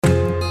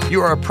You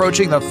are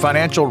approaching the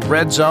financial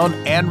red zone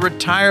and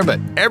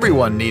retirement.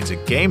 Everyone needs a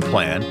game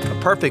plan.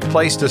 A perfect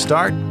place to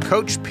start?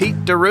 Coach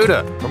Pete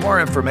D'Arruda. For more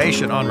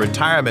information on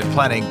retirement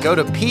planning, go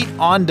to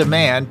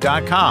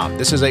PeteOnDemand.com.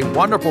 This is a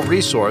wonderful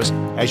resource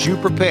as you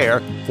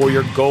prepare for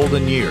your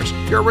golden years,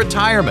 your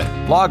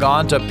retirement. Log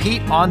on to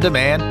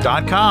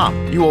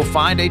PeteOnDemand.com. You will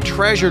find a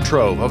treasure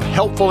trove of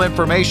helpful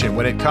information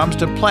when it comes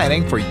to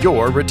planning for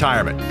your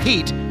retirement.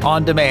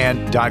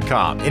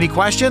 PeteOnDemand.com. Any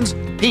questions?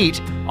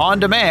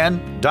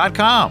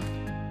 PeteOnDemand.com.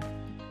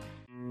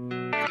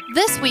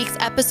 This week's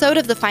episode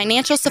of the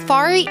Financial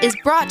Safari is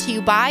brought to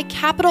you by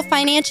Capital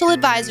Financial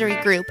Advisory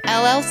Group,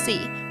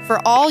 LLC, for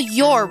all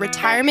your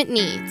retirement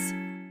needs.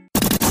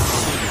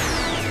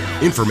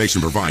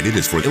 Information provided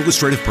is for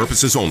illustrative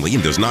purposes only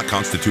and does not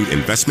constitute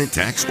investment,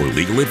 tax, or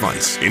legal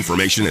advice.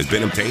 Information has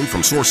been obtained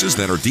from sources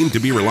that are deemed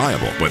to be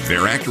reliable, but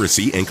their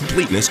accuracy and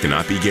completeness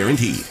cannot be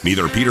guaranteed.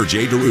 Neither Peter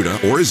J.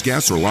 D'Arruda or his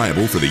guests are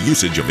liable for the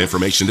usage of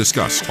information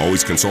discussed.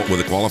 Always consult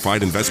with a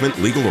qualified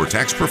investment, legal, or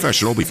tax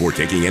professional before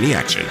taking any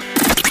action.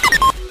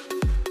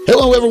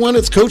 Hello, everyone.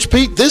 It's Coach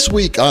Pete. This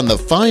week on the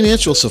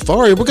Financial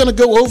Safari, we're going to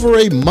go over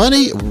a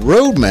money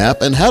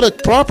roadmap and how to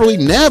properly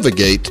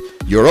navigate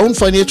your own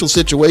financial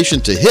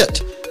situation to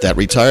hit that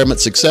retirement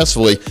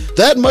successfully.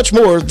 That and much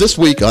more this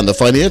week on the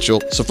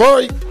Financial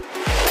Safari.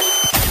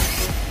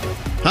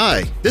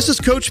 Hi, this is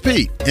Coach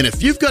Pete, and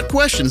if you've got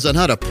questions on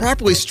how to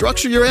properly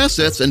structure your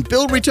assets and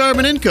build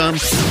retirement income,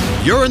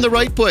 you're in the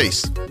right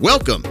place.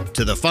 Welcome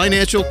to the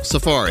Financial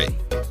Safari.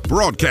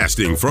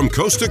 Broadcasting from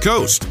coast to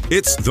coast,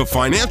 it's the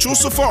Financial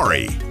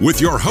Safari with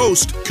your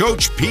host,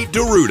 Coach Pete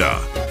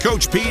D'Arruda.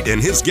 Coach Pete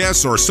and his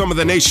guests are some of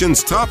the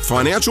nation's top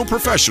financial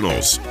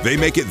professionals. They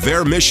make it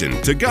their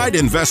mission to guide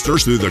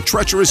investors through the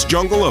treacherous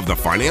jungle of the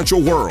financial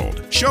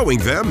world, showing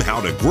them how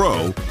to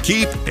grow,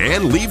 keep,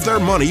 and leave their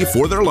money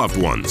for their loved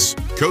ones.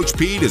 Coach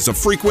Pete is a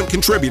frequent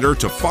contributor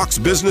to Fox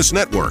Business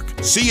Network,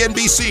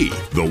 CNBC,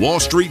 The Wall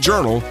Street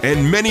Journal,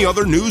 and many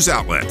other news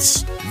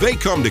outlets. They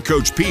come to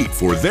Coach Pete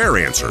for their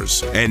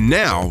answers, and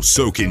now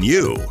so can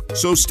you.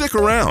 So stick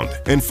around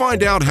and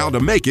find out how to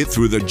make it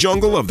through the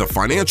jungle of the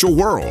financial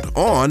world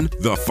on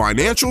the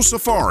Financial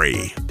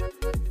Safari.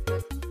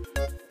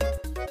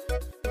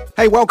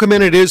 Hey, welcome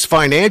in. It is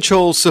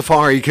Financial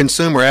Safari.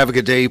 Consumer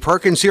advocate Dave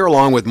Perkins here,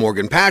 along with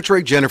Morgan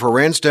Patrick, Jennifer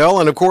Rensdell,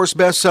 and of course,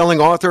 best-selling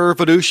author,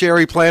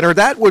 fiduciary planner.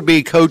 That would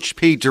be Coach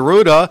Pete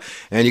D'Arruda.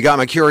 And you got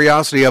my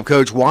curiosity up,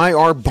 Coach. Why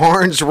are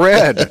barns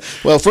red?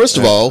 Well, first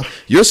of all,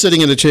 you're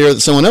sitting in a chair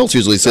that someone else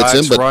usually sits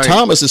in, but right.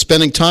 Thomas is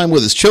spending time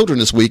with his children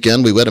this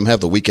weekend. We let him have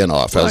the weekend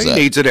off. How's that?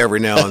 He needs it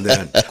every now and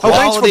then.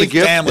 Thanks for the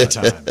gift. Family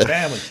time.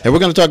 And we're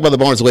going to talk about the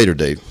barns later,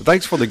 Dave.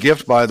 Thanks for the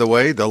gift, by the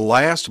way, the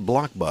last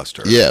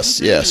blockbuster.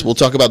 Yes. We'll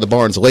talk about the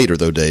barns later,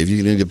 though, Dave.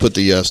 You need to put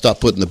stop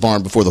putting the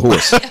barn before the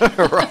horse.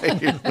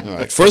 Right. All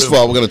right. First of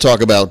all, we're going to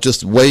talk about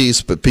just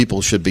ways that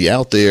people should be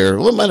out there.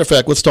 Well, matter of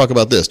fact, let's talk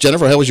about this.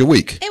 Jennifer, how was your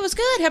week? It was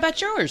good. How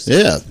about yours?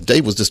 Yeah,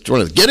 Dave was just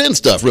trying to get in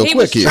stuff real He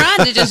quick was here.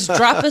 trying to just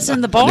drop us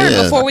in the barn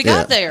before we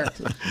got there.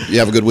 You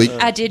have a good week?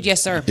 I did,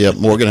 yes, sir. Yeah,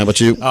 Morgan, how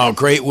about you? Oh,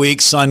 great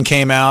week. Sun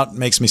came out.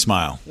 Makes me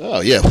smile. Oh,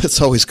 yeah. It's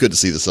always good to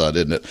see the sun,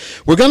 isn't it?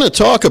 We're going to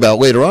talk about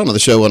later on in the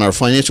show in our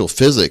financial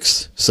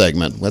physics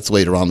segment. That's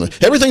later on.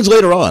 Everything's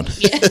later on.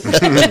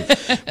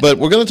 But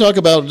we're going to talk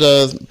about,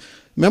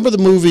 remember the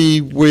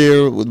movie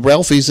where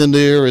Ralphie's in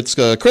there? It's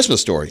a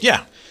Christmas Story.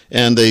 Yeah.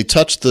 And they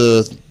touch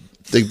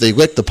they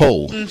lick the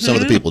pole. Some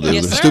of the people do.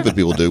 Yes, The sir. stupid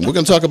people do. We're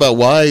going to talk about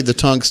why the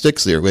tongue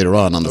sticks there later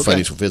on the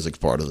financial physics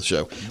part of the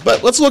show.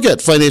 But let's look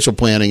at financial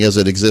planning as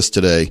it exists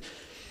today.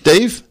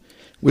 Dave,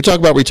 we talk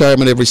about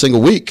retirement every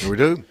single week. We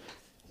do.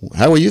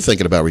 How are you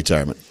thinking about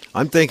retirement?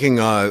 I'm thinking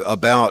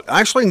about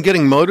actually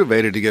getting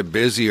motivated to get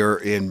busier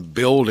in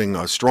building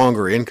a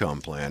stronger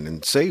income plan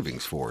and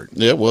savings for it.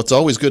 Yeah, well, it's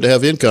always good to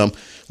have income.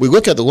 We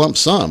look at the lump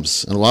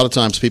sums, and a lot of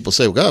times people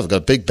say, well, God, I've got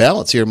a big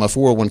balance here in my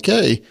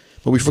 401k.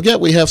 But we forget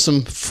we have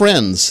some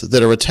friends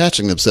that are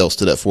attaching themselves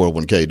to that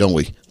 401k, don't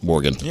we,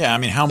 Morgan? Yeah, I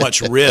mean, how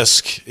much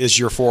risk is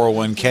your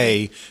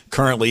 401k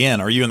currently in?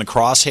 Are you in the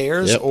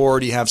crosshairs, or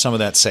do you have some of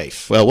that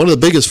safe? Well, one of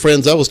the biggest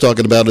friends I was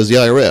talking about is the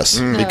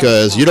IRS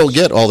because you don't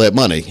get all that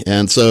money.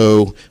 And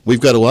so we've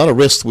got a lot of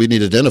risks we need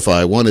to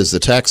identify. One is the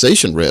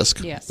taxation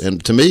risk. Yes.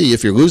 And to me,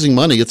 if you're losing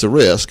money, it's a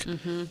risk.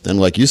 Then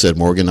like you said,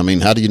 Morgan, I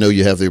mean, how do you know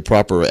you have the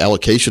proper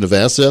allocation of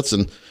assets?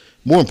 And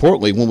more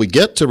importantly, when we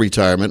get to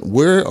retirement,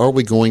 where are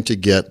we going to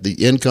get the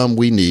income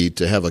we need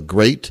to have a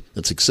great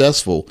and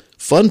successful,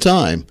 fun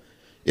time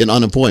in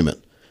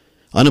unemployment?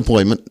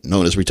 Unemployment,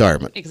 known as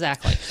retirement.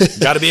 Exactly.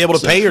 Got to be able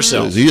to pay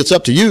yourself. So it's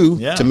up to you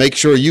to make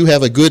sure you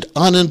have a good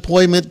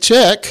unemployment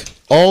check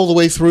all the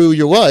way through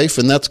your life,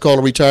 and that's called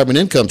a retirement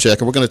income check.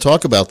 And we're going to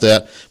talk about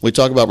that. When we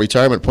talk about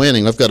retirement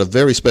planning, I've got a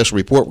very special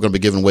report we're going to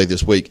be giving away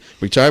this week.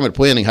 Retirement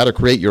planning, how to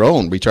create your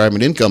own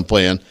retirement income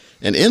plan.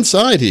 And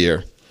inside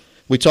here,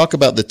 we talk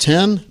about the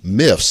 10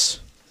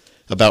 myths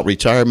about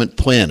retirement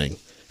planning.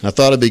 And I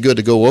thought it'd be good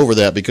to go over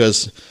that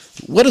because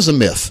what is a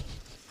myth?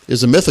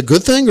 Is a myth a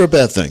good thing or a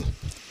bad thing?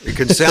 It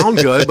can sound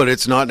good, but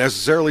it's not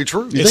necessarily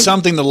true. It's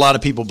something that a lot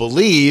of people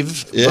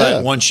believe,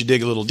 but once you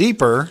dig a little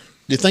deeper,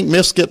 you think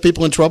myths get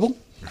people in trouble?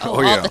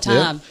 All the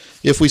time.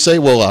 If we say,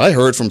 well, I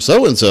heard from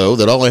so-and-so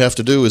that all I have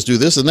to do is do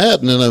this and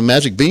that, and then a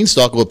magic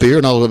beanstalk will appear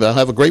and I'll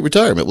have a great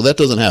retirement. Well, that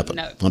doesn't happen,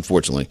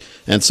 unfortunately.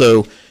 And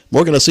so,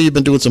 Morgan, I see you've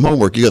been doing some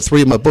homework. You got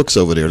 3 of my books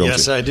over there, don't you?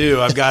 Yes, I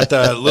do. I've got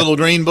the Little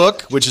Green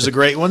Book, which is a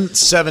great one,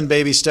 7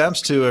 Baby Steps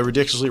to a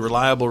Ridiculously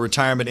Reliable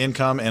Retirement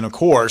Income, and, of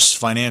course,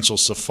 Financial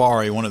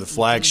Safari, one of the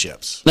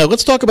flagships. Now,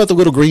 let's talk about the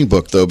Little Green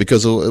Book, though,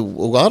 because a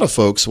lot of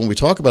folks, when we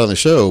talk about it on the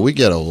show, we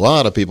get a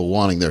lot of people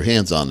wanting their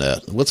hands on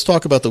that. Let's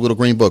talk about the Little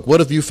Green Book. What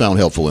have you found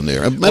helpful in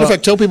there? Matter of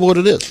fact, tell people what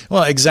it is.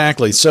 Well,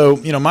 exactly. So,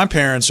 my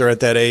parents are at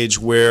that age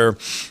where,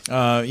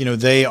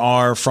 they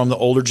are from the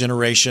older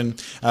generation,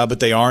 but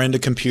they are into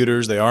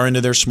computers, they are into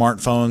their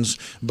smartphones.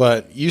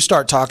 But you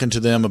start talking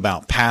to them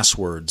about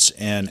passwords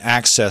and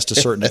access to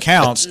certain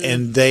accounts,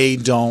 and they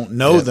don't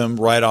know them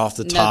right off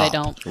the top.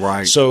 No, they don't.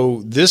 Right.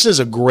 So this is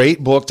a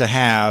great book to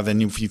have,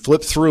 and if you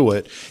flip through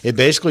it, it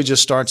basically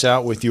just starts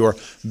out with your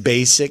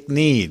basic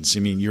needs. I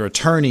mean, your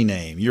attorney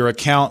name, your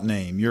account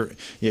name, your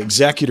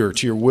executor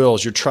to your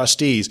wills, your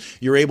trustees.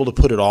 You're able to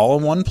put it all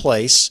in one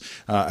place,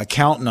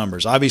 account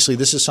numbers. Obviously,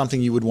 this is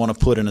something you would want to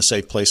put in a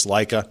safe place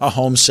like a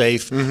home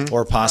safe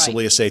or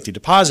possibly a safety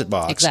deposit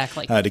box.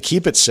 Exactly. To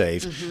keep it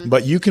safe,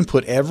 but you can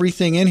put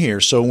everything in here.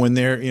 So when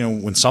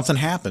when something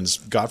happens,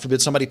 God forbid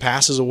somebody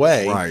passes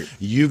away,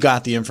 you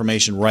got the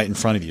information right in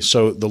front of you.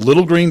 So the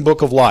Little Green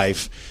Book of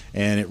Life,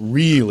 and it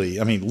really,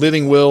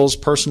 living wills,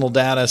 personal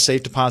data,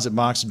 safe deposit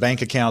boxes,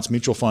 bank accounts,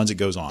 mutual funds, it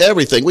goes on.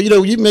 Everything. Well,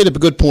 you made a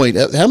good point.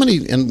 How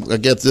many, and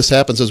again, this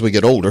happens as we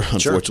get older,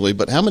 unfortunately,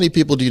 but how many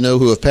people do you know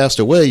who have passed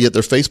away, yet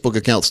their Facebook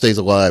account stays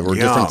alive or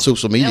different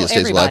social media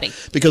stays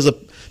alive?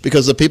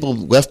 Because the people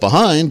left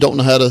behind don't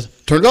know how to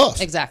turn it off.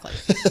 Exactly.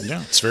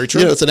 Yeah, it's very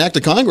true. It's an act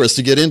of Congress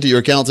to get into your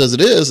accounts as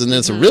it is, and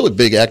it's a really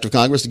big act of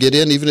Congress to get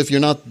in, even if you're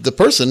not the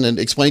person, and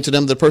explain to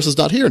them the person's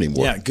not here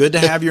anymore. Yeah, good to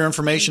have your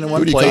information in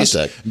one place.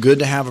 Good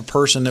to have a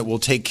person that will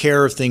take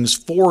care of things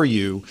for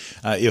you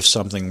if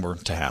something were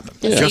to happen.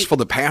 Yeah. Just for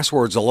the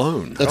passwords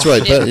alone. That's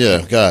right.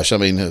 Yeah, gosh,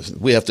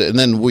 we have to, and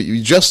then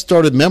you just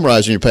started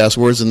memorizing your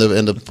passwords, and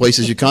the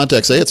places you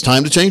contact say it's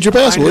time to change your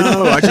password. I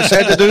know, I just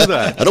had to do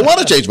that. I don't want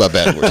to change my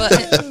password.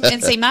 Well,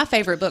 and see, my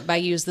favorite book by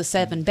you is the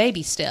 7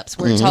 Baby Steps,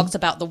 where it talks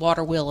about the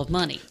water wheel of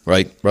money.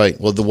 Right.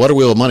 Well, the water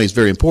wheel of money is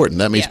very important.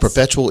 That means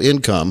perpetual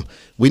income.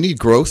 We need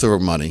growth of our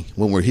money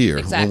when we're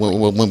here,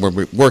 when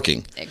we're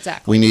working.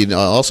 Exactly. We need,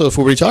 also if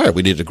we're retired,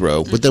 we need it to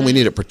grow, but then we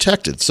need it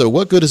protected. So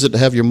what good is it to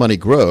have your money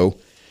grow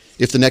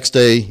if the next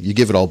day you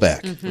give it all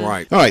back?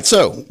 Right. All right,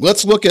 so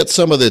let's look at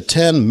some of the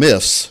 10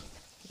 myths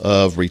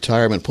of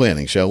retirement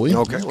planning, shall we?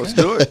 Okay, let's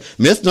do it.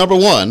 Myth number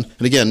 1,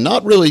 and again,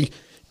 not really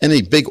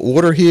any big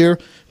order here,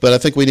 but I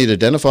think we need to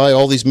identify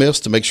all these myths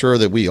to make sure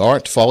that we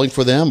aren't falling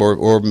for them,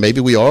 or maybe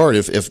we are. And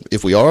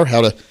if we are,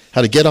 how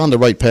to get on the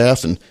right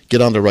path and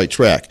get on the right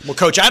track. Well,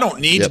 Coach, I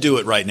don't need to do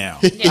it right now.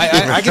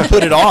 I can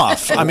put it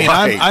off. I mean,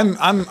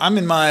 I'm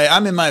in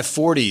my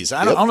 40s.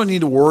 I don't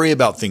need to worry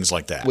about things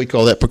like that. We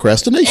call that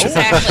procrastination.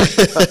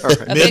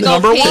 Exactly. Myth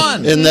number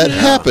 1, and that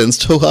happens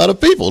to a lot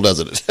of people,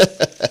 doesn't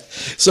it?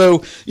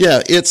 So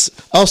yeah,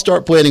 I'll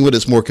start planning when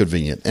it's more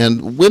convenient.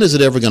 And when is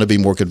it ever going to be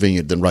more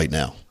convenient than right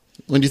now?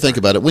 When you think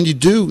about it, when you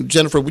do,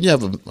 Jennifer, when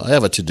you I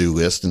have a to-do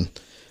list, and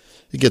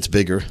it gets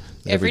bigger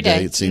every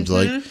day, it seems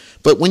like.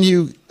 But when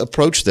you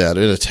approach that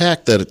and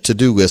attack that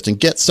to-do list and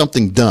get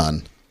something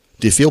done,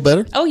 do you feel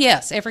better? Oh,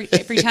 yes. Every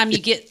time you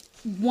get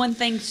one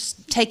thing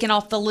taken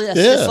off the list,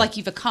 it's like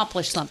you've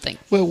accomplished something.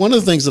 Well, one of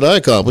the things that I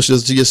accomplished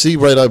is, you see,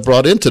 I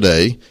brought in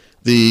today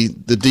the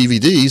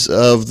DVDs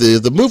of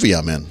the movie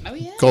I'm in,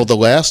 called The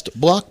Last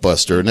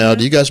Blockbuster. Now,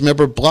 do you guys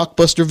remember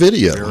Blockbuster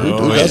Video?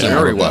 Who doesn't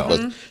remember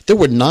Blockbuster? There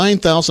were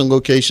 9,000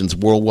 locations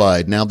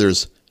worldwide. Now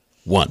there's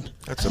 1.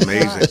 That's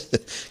amazing.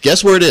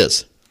 Guess where it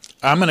is?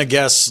 I'm going to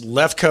guess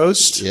left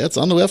coast. Yeah, it's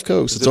on the left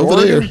coast. It's over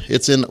there.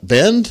 It's in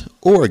Bend,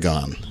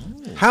 Oregon.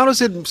 How does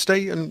it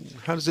stay in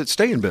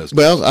business?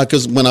 Well,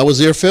 because when I was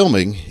there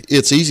filming,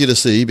 it's easy to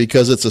see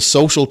because it's a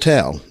social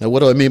town. Now,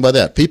 what do I mean by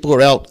that? People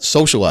are out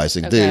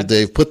socializing. Okay.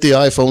 They've put the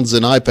iPhones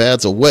and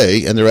iPads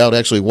away, and they're out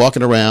actually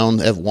walking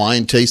around, have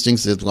wine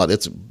tastings. They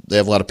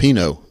have a lot of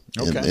Pinot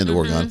in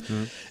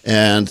Oregon.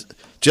 And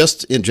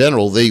just in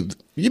general, you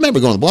remember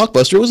going to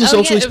Blockbuster? It was a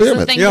social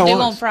experiment. It was the thing to do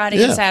on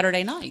Friday and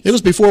Saturday nights. It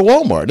was before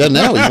Walmart. And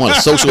now you want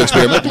a social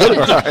experiment. Go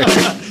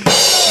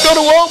to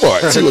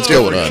Walmart, see what's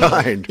going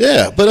on.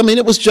 Yeah, but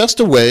it was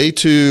just a way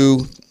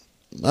to,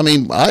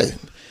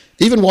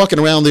 even walking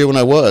around there when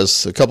I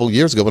was a couple of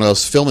years ago when I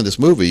was filming this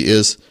movie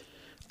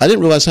I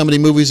didn't realize how many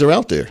movies are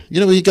out there.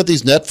 You got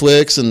these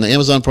Netflix and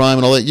Amazon Prime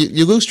and all that.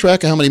 You lose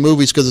track of how many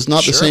movies because it's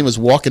not the same as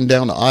walking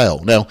down the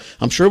aisle. Now,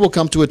 I'm sure we'll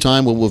come to a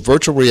time when with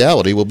virtual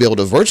reality, we'll be able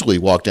to virtually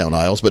walk down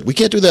aisles, but we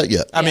can't do that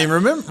yet. I mean,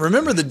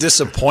 remember the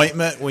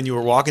disappointment when you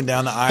were walking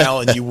down the aisle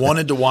and you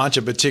wanted to watch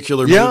a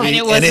particular movie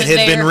and it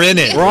had been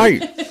rented?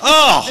 Right.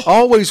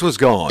 Always was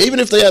gone. Even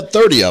if they had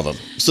 30 of them.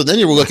 So then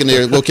you were looking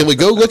there, well, can we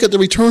go look at the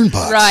return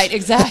box? Right,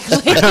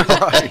 exactly.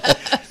 Right.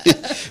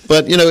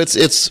 But,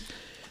 it's...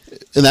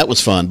 And that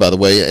was fun, by the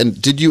way. And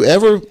did you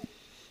ever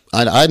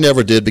I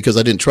never did because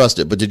I didn't trust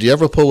it. But did you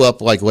ever pull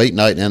up like late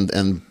night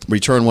and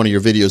return one of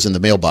your videos in the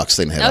mailbox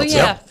thing they had outside?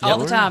 Yeah, all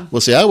the time.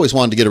 Well, see, I always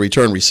wanted to get a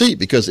return receipt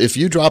because if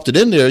you dropped it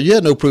in there, you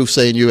had no proof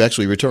saying you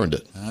actually returned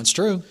it. That's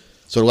true.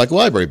 Sort of like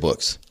library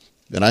books.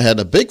 And I had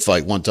a big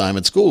fight one time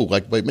in school,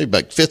 like maybe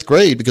like 5th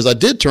grade, because I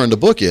did turn the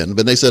book in,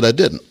 but they said I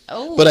didn't.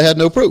 Oh. But I had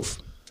no proof.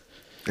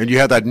 And you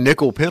had that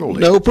nickel penalty.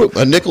 No proof.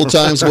 A nickel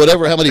times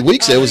whatever, how many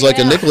weeks it was like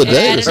a nickel a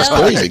day. This is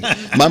crazy.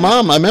 My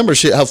mom, I remember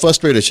how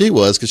frustrated she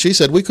was because she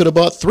said we could have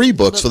bought 3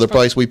 books for the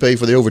price we paid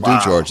for the overdue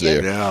charge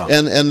there. Yeah.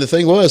 And the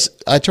thing was,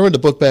 I turned the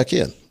book back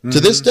in. To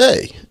this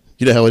day,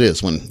 you know how it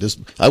is when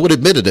I would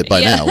have admitted it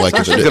by now. Like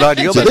That's a good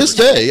idea. To this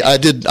day, I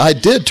did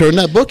turn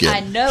that book in.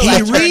 I know.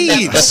 He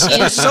reads.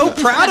 I'm so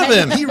proud of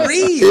him. He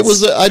reads. It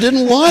was. I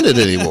didn't want it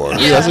anymore.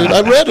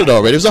 I read it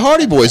already. It was a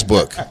Hardy Boys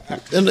book,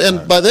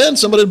 and by then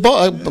somebody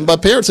had my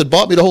parents had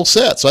bought me the whole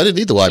set, so I didn't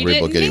need the library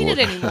book anymore.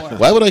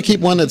 Why would I keep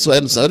one that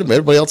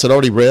everybody else had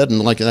already read and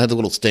like it had the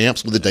little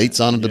stamps with the dates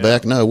on it at the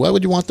back? No, why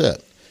would you want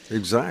that?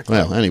 Exactly.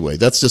 Well, anyway,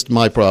 that's just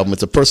my problem.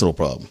 It's a personal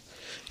problem,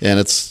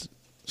 and it's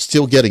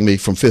still getting me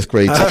from 5th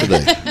grade to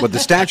today. But the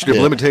statute of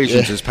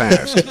limitations has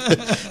passed.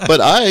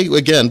 But I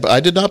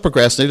did not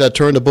procrastinate. I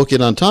turned the book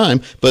in on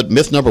time. But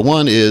myth number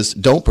 1 is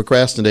don't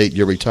procrastinate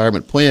your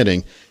retirement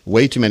planning.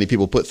 Way too many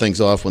people put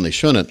things off when they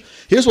shouldn't.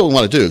 Here's what we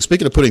want to do.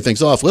 Speaking of putting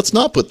things off, let's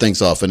not put things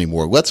off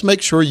anymore. Let's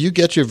make sure you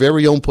get your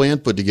very own plan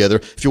put together.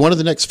 If you're one of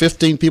the next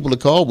 15 people to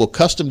call, we'll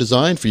custom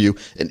design for you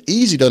an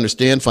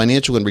easy-to-understand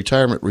financial and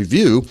retirement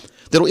review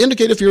that'll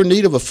indicate if you're in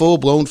need of a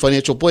full-blown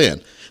financial plan.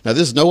 Now,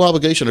 this is no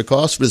obligation or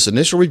cost for this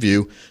initial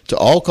review to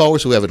all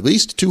callers who have at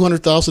least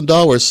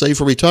 $200,000 saved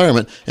for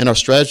retirement, and our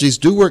strategies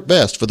do work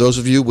best for those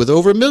of you with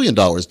over $1 million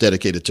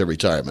dedicated to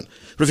retirement.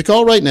 But if you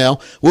call right now,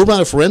 we'll run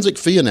a forensic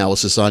fee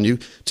analysis on you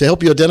to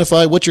help you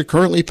identify what you're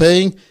currently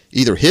paying,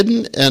 either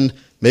hidden and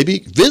maybe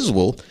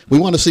visible. We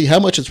want to see how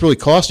much it's really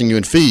costing you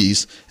in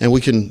fees, and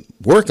we can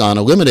work on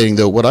eliminating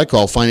what I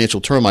call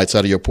financial termites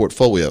out of your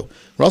portfolio.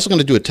 We're also going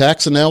to do a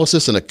tax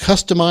analysis and a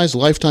customized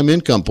lifetime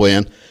income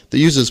plan that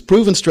uses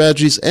proven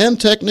strategies and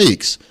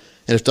techniques.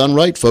 And if done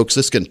right, folks,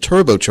 this can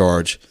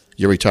turbocharge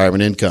your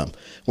retirement income.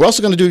 We're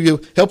also going to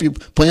help you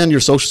plan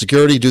your Social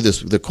Security, do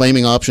the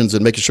claiming options,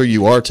 and making sure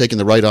you are taking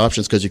the right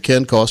options because you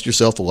can cost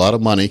yourself a lot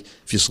of money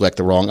if you select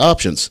the wrong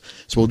options.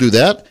 So we'll do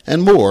that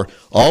and more,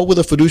 all with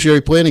a fiduciary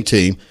planning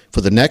team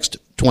for the next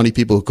 20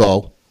 people who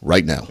call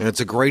right now. And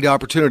it's a great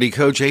opportunity,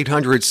 Coach.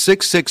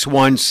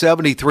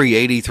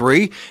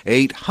 800-661-7383.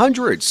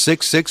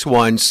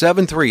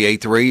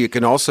 800-661-7383. You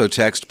can also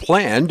text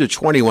PLAN to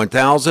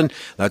 21,000.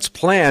 That's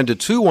PLAN to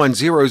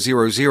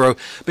 21000.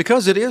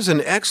 Because it is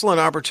an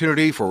excellent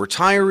opportunity for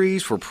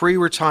retirees, for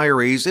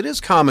pre-retirees. It is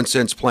common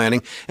sense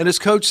planning. And as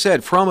Coach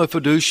said, from a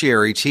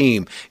fiduciary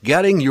team,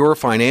 getting your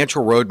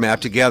financial roadmap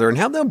together and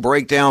have them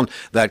break down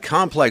that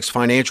complex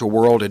financial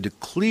world into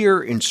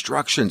clear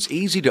instructions,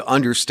 easy to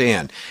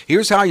understand.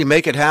 Here's how you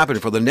make it happen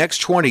for the next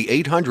 20.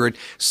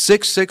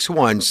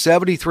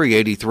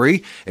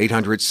 800-661-7383.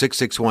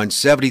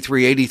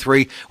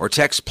 800-661-7383. Or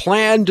text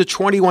PLAN to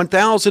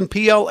 21,000,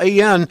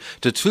 PLAN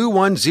to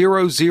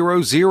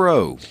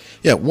 21000.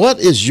 Yeah, what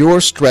is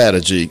your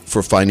strategy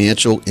for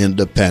financial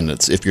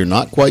independence? If you're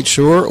not quite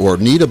sure or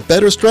need a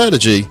better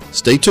strategy,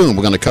 stay tuned.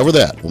 We're going to cover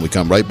that when we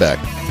come right back.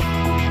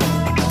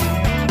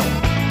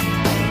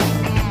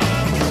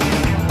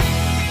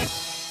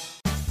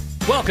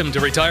 Welcome to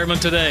Retirement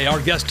Today. Our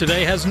guest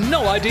today has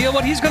no idea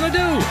what he's going to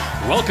do.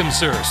 Welcome,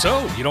 sir.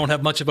 So, you don't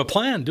have much of a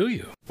plan, do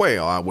you?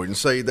 Well, I wouldn't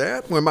say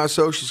that. When my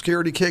Social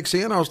Security kicks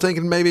in, I was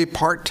thinking maybe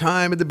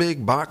part-time at the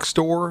big box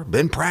store.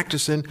 Been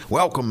practicing.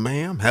 Welcome,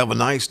 ma'am. Have a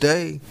nice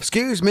day.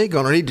 Excuse me,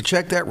 gonna need to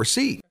check that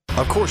receipt.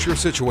 Of course, your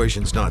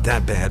situation's not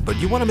that bad, but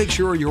you want to make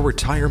sure your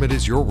retirement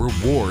is your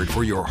reward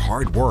for your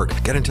hard work.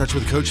 Get in touch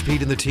with Coach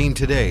Pete and the team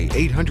today.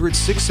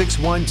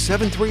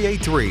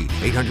 800-661-7383.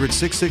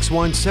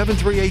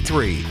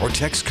 800-661-7383. Or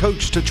text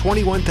Coach to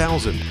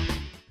 21,000.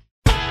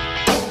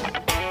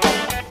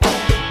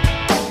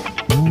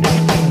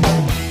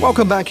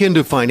 Welcome back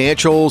into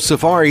Financial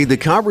Safari. The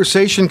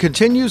conversation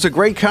continues, a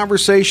great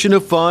conversation,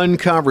 a fun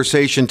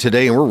conversation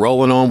today, and we're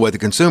rolling on with the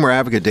consumer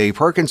advocate Dave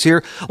Perkins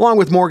here, along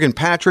with Morgan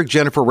Patrick,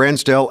 Jennifer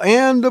Rensdell,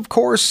 and, of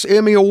course,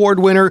 Emmy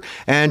Award winner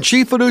and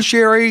Chief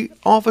Fiduciary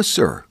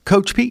Officer,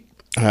 Coach Pete.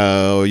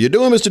 How you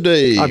doing, Mr.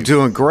 Dave? I'm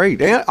doing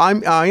great, and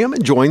I am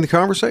enjoying the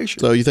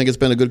conversation. So you think it's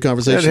been a good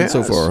conversation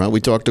so far, huh?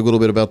 We talked a little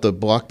bit about the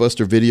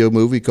Blockbuster video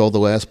movie called The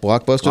Last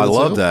Blockbuster. I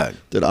love that.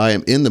 That I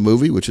am in the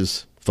movie, which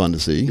is fun to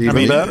see. I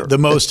mean, the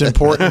most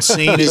important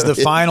scene is the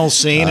final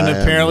scene, and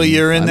apparently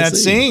you're in that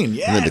scene.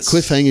 Yes. And then the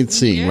cliffhanging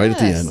scene right at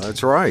the end.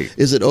 That's right.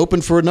 Is it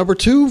open for a number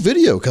 2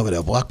 video coming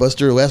up?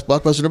 Blockbuster, Last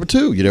Blockbuster number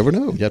 2. You never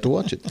know. You have to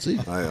watch it. See.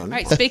 All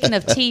right, speaking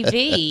of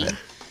TV,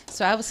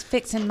 So I was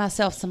fixing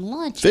myself some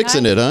lunch.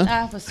 Fixing it, huh?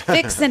 I was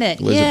fixing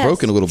it. Was yes. it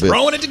broken a little bit?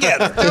 Throwing it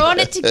together. Throwing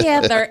it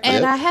together.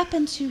 And Yep. I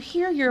happened to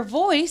hear your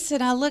voice,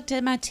 and I looked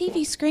at my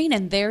TV screen,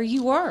 and there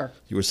you were.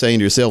 You were saying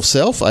to yourself,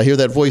 "Self, I hear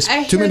that voice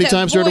I too hear many that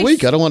times during the voice.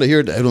 week. I don't want to hear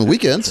it on the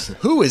weekends."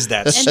 Who is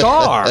that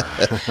star?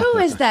 Who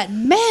is that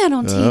man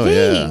on TV?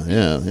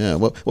 Oh yeah.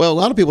 Well, a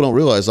lot of people don't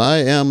realize I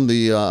am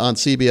the on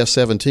CBS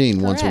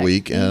 17 once a Correct.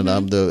 week, and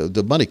I'm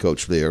the money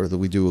coach there.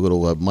 We do a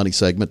little money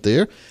segment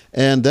there,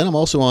 and then I'm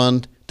also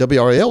on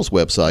WRAL's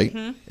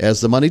website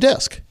as the Money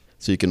Desk.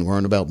 So you can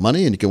learn about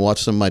money, and you can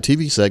watch some of my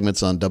TV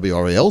segments on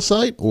WRAL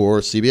site or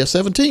CBS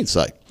 17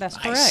 site. That's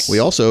correct. We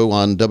also,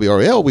 on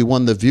WRAL, we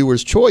won the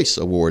Viewer's Choice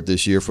Award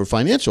this year for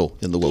financial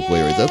in the local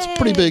area. That's a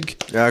pretty big,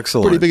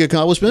 Excellent. pretty big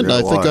accomplishment. Yeah, I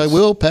it think I was.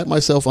 will pat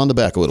myself on the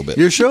back a little bit.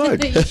 You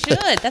should. You should.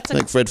 That's I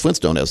think Fred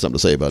Flintstone has something to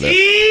say about that.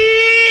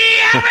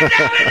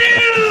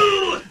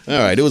 All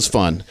right, it was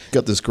fun.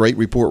 Got this great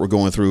report we're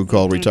going through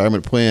called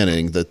Retirement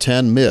Planning, the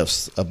 10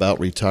 myths about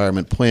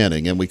retirement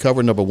planning. And we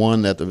covered number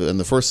one in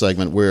the first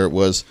segment, where it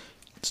was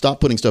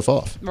stop putting stuff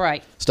off.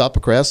 right. Stop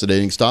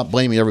procrastinating. Stop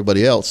blaming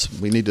everybody else.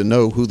 We need to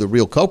know who the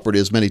real culprit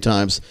is many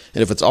times.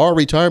 And if it's our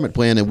retirement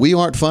plan and we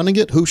aren't funding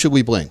it, who should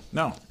we blame?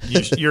 No,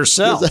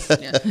 yourself.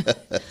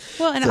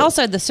 Well, and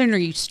also the sooner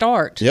you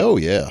start, Oh,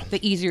 yeah.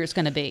 the easier it's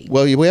going to be.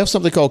 Well, we have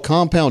something called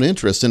compound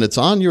interest, and it's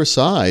on your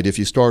side if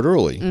you start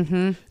early.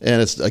 And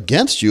it's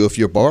against you if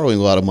you're borrowing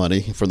a lot of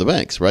money from the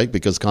banks, right?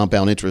 Because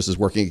compound interest is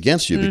working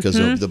against you because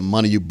of the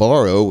money you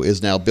borrow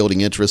is now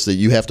building interest that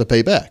you have to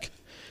pay back.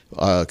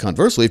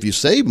 Conversely, if you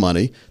save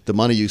money, the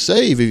money you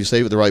save, if you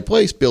save it the right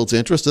place, builds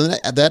interest, and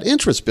that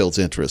interest builds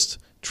interest.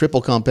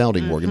 Triple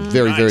compounding, Morgan.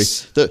 Very,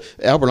 Nice.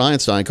 Albert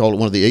Einstein called it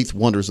one of the 8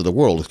 wonders of the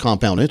world, is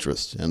compound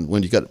interest. And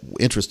when you got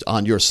interest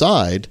on your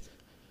side,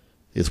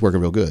 it's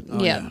working real good.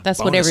 Yeah, that's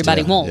what Bonus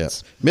everybody tip.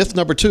 wants. Myth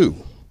number 2.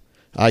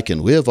 I can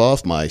live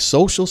off my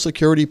Social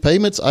Security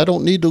payments. I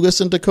don't need to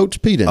listen to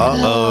Coach Pete anymore.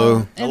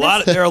 Uh-oh.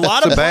 There are a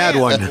lot of a bad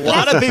plan- one. A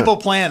lot of people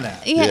plan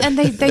that. Yeah, and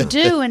they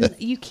do, and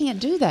you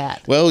can't do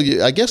that. Well,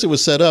 I guess it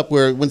was set up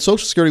where when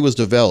Social Security was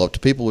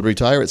developed, people would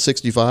retire at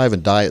 65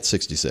 and die at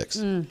 66.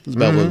 That's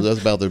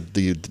about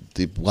the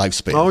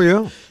lifespan. Oh,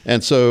 yeah.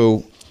 And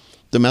so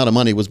the amount of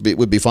money would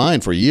be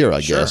fine for a year,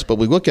 I guess. But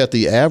we look at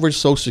the average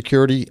Social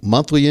Security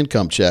monthly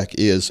income check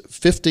is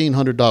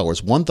 $1,500,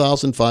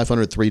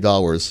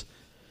 $1,503.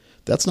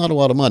 That's not a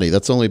lot of money.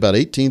 That's only about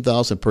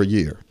 $18,000 per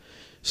year.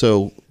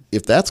 So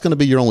if that's going to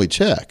be your only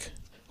check,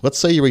 let's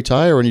say you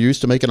retire and you're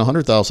used to making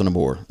 $100,000 or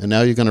more, and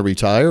now you're going to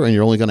retire and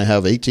you're only going to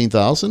have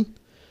 $18,000.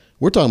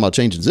 We're talking about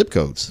changing zip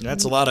codes.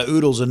 That's a lot of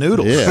oodles and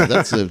noodles. Yeah,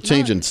 that's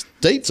changing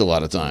states a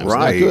lot of times.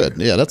 Right. Not good.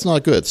 Yeah, that's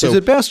not good. So Is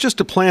it best just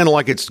to plan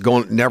like it's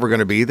never going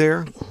to be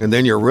there, and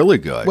then you're really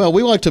good? well,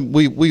 we like to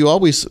we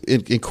always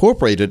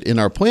incorporate it in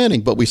our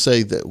planning, but we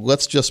say that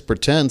let's just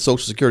pretend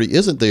Social Security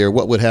isn't there.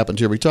 What would happen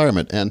to your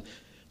retirement? And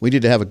we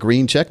need to have a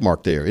green check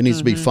mark there. It needs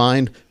to be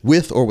fine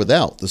with or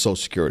without the Social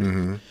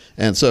Security.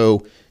 And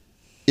so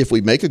if we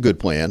make a good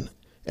plan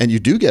and you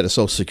do get a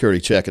Social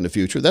Security check in the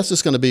future, that's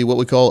just going to be what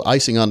we call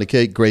icing on the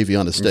cake, gravy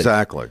on the steak.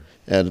 Exactly.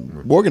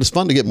 And Morgan, it's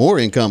fun to get more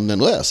income than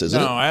less, isn't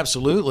No, it?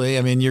 absolutely.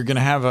 I mean, you're going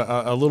to have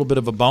a little bit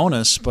of a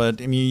bonus,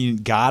 but I mean, you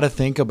got to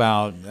think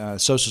about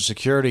Social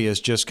Security as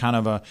just kind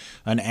of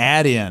an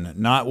add-in,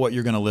 not what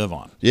you're going to live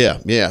on. Yeah.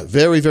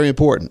 Very, very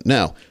important.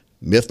 Now,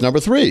 myth number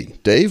 3,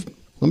 Dave.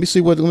 Let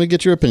me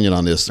get your opinion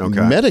on this. Okay.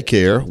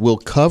 Medicare will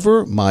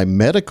cover my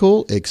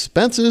medical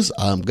expenses.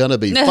 I'm going to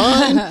be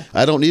fine.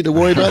 I don't need to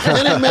worry about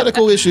any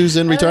medical issues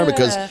in retirement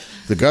because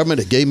the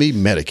government gave me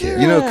Medicare.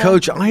 You know,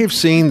 Coach, I have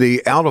seen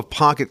the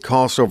out-of-pocket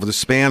costs over the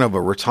span of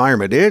a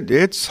retirement.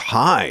 It's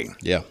high.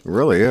 Yeah. It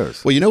really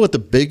is. Well, you know what the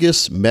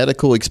biggest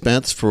medical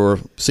expense for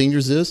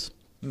seniors is?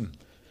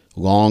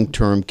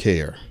 Long-term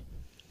care.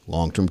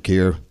 Long-term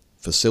care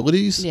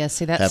facilities. Yeah,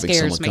 see, that having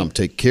scares someone me. come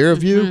take care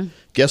of you.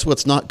 Guess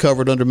what's not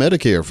covered under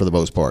Medicare for the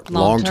most part?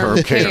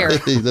 Long-term care.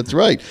 That's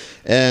right.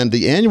 And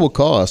the annual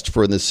cost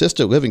for an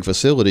assisted living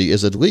facility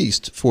is at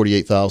least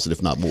 $48,000,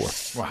 if not more.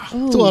 Wow.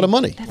 It's a lot of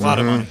money. A lot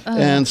of money.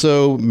 And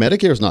so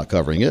Medicare's not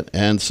covering it.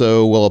 And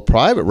so, well, a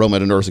private room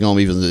at a nursing home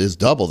even is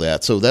double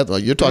that. So that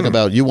you're talking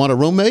about, you want a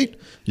roommate,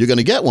 you're going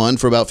to get one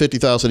for about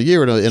 $50,000 a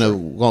year in a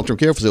long-term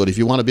care facility. If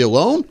you want to be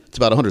alone, it's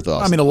about $100,000.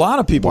 I mean, a lot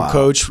of people,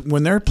 Coach,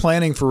 when they're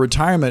planning for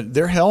retirement,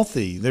 they're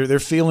healthy. They're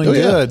feeling Oh,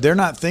 yeah. good. They're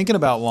not thinking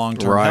about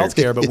long-term Right. health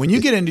care. But when you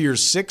get into your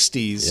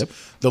 60s,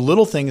 the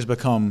little things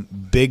become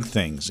big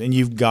things, and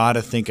you've got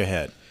to think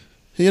ahead.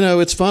 You know,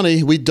 it's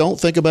funny. We don't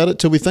think about it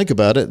till we think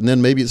about it, and then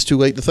maybe it's too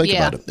late to think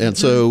Yeah. about it. And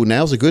so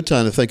now's a good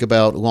time to think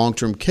about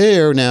long-term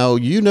care. Now,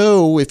 you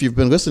know, if you've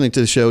been listening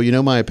to the show, you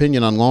know my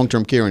opinion on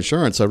long-term care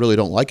insurance. I really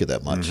don't like it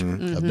that much.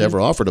 I've never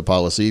offered a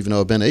policy, even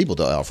though I've been able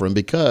to offer them,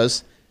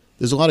 because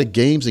there's a lot of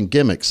games and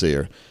gimmicks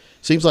there.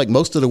 Seems like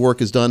most of the work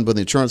is done by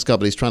the insurance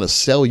companies trying to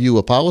sell you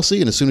a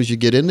policy, and as soon as you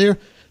get in there,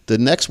 the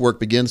next work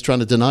begins trying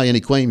to deny any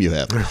claim you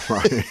have.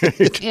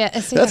 Yeah,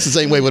 see, That's the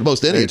same way with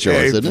most any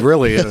insurance, It isn't it?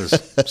 really is.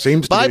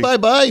 Seems to be.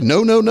 Bye.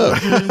 No.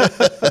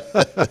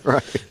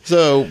 Right.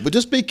 So, but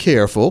just be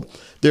careful.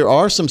 There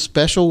are some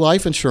special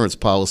life insurance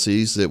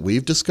policies that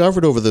we've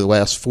discovered over the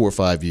last 4 or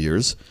 5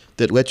 years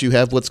that let you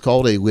have what's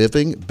called a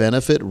living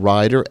benefit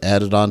rider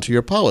added onto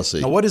your policy.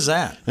 Now, what is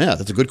that? Yeah,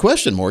 that's a good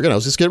question, Morgan. I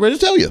was just getting ready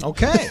to tell you.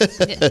 Okay.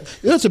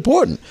 That's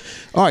important.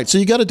 All right, so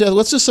you got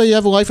let's just say you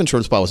have a life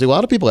insurance policy. A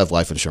lot of people have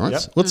life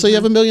insurance. Yep. Let's say you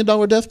have $1 million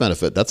death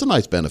benefit. That's a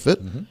nice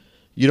benefit. Mm-hmm.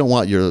 You don't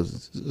want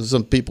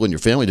some people in your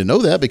family to know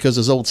that because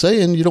there's old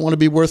saying, you don't want to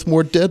be worth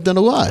more dead than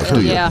alive,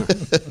 do you? Yeah.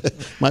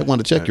 Might want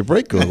to check your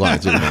brake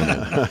lines.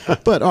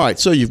 But all right,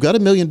 so you've got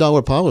 $1 million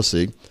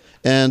policy,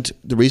 and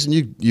the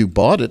reason you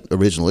bought it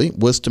originally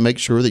was to make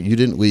sure that you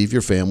didn't leave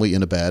your family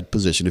in a bad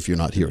position if you're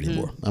not here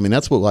anymore. I mean,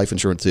 that's what life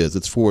insurance is.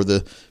 It's for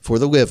the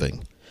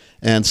living.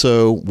 And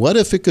so what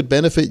if it could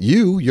benefit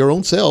you, your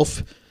own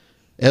self,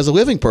 as a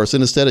living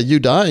person, instead of you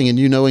dying and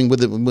you knowing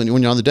when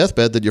you're on the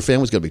deathbed that your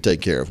family's going to be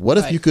taken care of? What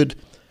if you could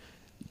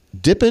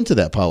dip into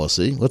that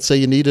policy? Let's say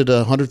you needed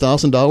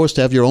 $100,000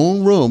 to have your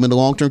own room in a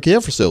long-term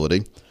care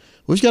facility.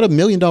 We've got $1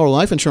 million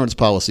life insurance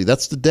policy.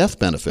 That's the death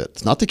benefit.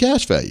 It's not the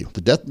cash value.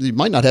 You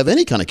might not have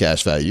any kind of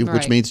cash value,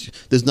 which means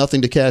there's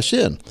nothing to cash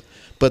in.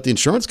 But the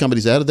insurance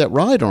company's added that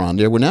rider on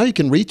there where now you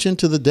can reach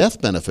into the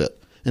death benefit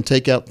and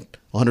take out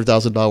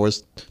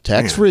 $100,000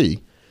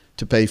 tax-free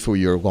to pay for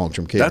your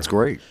long-term care. That's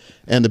great.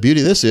 And the beauty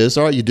of this is,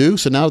 all right, you do.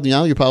 So now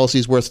your policy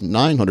is worth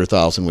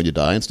 $900,000 when you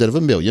die instead of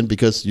 $1 million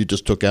because you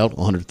just took out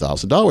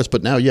 $100,000.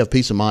 But now you have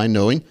peace of mind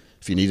knowing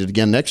if you need it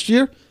again next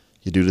year,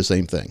 you do the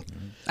same thing.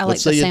 I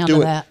Let's like say the you sound do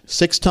of it that.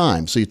 6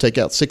 times, so you take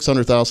out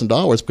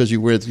 $600,000 because you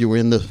were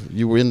in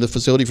the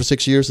facility for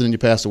 6 years and then you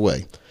pass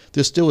away.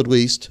 There's still at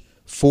least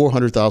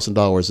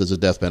 $400,000 as a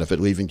death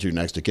benefit leaving to your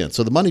next of kin.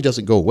 So the money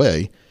doesn't go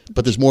away,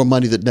 but there's more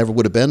money that never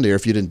would have been there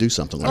if you didn't do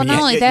something like Well, that.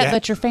 not only that,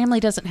 but your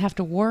family doesn't have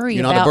to worry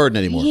You're about... not a burden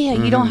anymore. Yeah,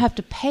 you don't have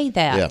to pay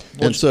that. Yeah,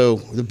 and so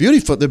the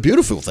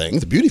beautiful thing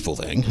of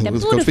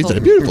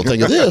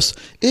this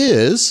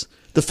is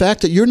the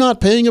fact that you're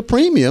not paying a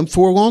premium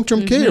for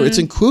long-term care. It's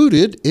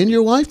included in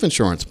your life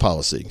insurance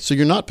policy. So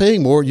you're not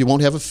paying more. You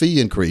won't have a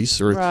fee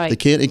increase, or they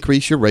can't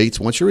increase your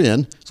rates once you're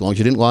in, as long as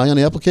you didn't lie on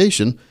the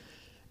application.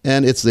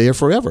 And it's there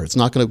forever. It's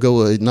not going to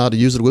go, not to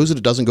use it or lose it.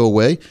 It doesn't go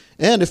away.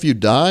 And if you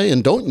die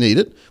and don't need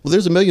it, well,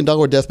 there's $1 million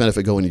death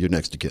benefit going to your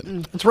next of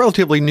kin. It's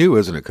relatively new,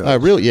 isn't it,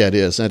 Coach? Yeah, it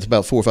is. And it's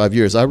about 4 or 5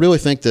 years. I really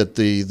think that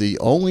the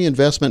only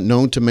investment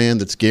known to man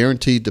that's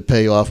guaranteed to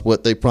pay off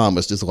what they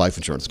promised is a life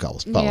insurance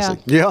policy.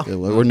 Yeah.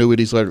 Or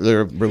annuities,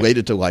 they're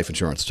related to life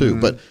insurance too.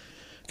 But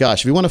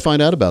gosh, if you want to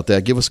find out about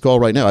that, give us a call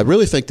right now. I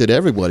really think that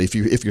everybody, if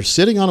you're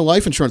sitting on a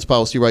life insurance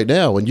policy right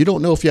now and you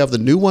don't know if you have the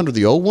new one or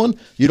the old one,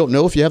 you don't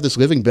know if you have this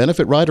living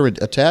benefit rider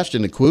attached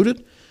and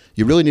included,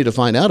 you really need to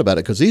find out about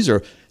it because these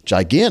are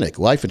gigantic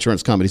life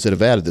insurance companies that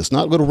have added this,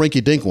 not little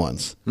rinky-dink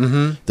ones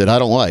that I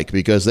don't like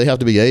because they have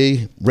to be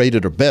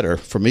A-rated or better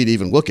for me to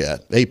even look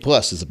at. A+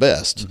 is the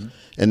best.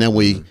 And then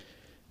we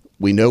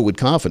know with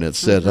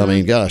confidence that,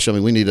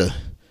 we need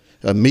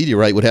a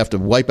meteorite would have to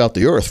wipe out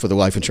the earth for the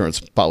life insurance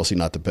policy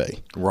not to pay.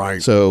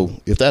 Right. So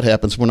if that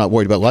happens, we're not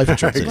worried about life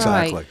insurance.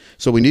 Exactly. Right.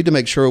 So we need to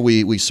make sure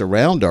we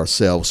surround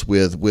ourselves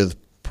with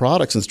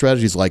products and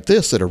strategies like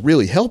this that are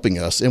really helping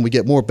us and we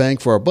get more bang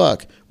for our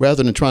buck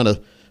rather than trying to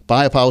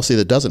buy a policy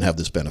that doesn't have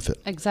this benefit.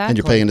 Exactly. And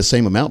you're paying the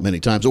same amount many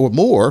times or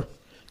more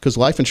because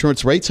life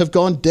insurance rates have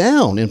gone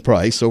down in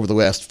price over the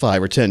last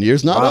 5 or 10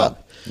 years, not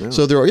up. Yeah.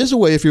 So there is a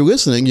way, if you're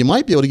listening, you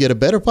might be able to get a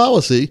better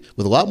policy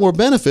with a lot more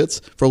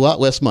benefits for a lot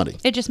less money.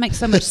 It just makes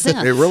so much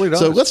sense. It really does.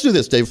 So let's do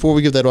this, Dave, before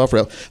we give that offer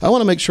out. I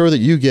want to make sure that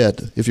you get,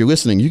 if you're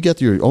listening, you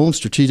get your own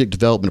strategic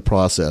development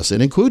process.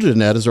 And included in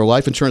that is our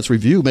life insurance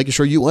review, making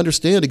sure you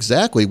understand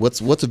exactly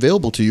what's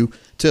available to you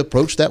to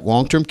approach that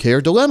long-term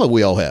care dilemma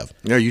we all have.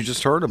 Yeah, you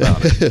just heard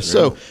about it.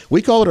 So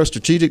we call it our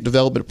strategic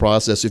development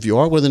process. If you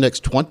are one of the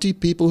next 20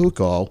 people who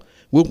call,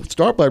 we'll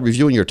start by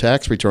reviewing your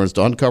tax returns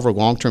to uncover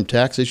long-term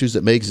tax issues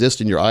that may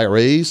exist in your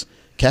IRAs,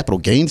 capital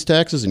gains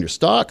taxes in your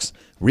stocks,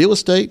 real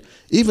estate,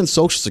 even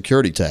Social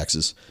Security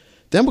taxes.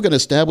 Then we're going to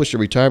establish a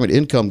retirement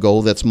income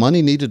goal that's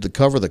money needed to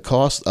cover the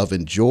cost of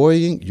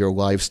enjoying your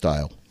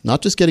lifestyle.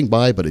 Not just getting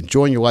by, but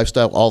enjoying your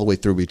lifestyle all the way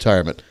through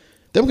retirement.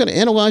 Then we're going to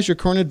analyze your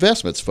current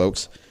investments,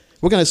 folks.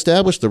 We're going to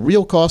establish the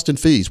real cost and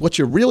fees, what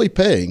you're really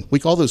paying. We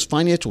call those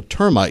financial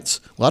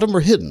termites. A lot of them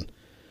are hidden.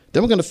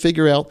 Then we're going to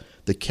figure out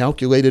the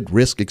calculated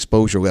risk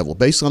exposure level.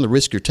 Based on the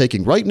risk you're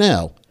taking right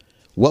now,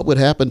 what would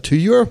happen to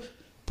your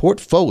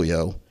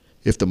portfolio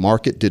if the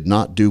market did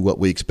not do what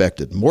we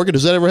expected? Morgan,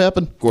 does that ever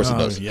happen? Of course it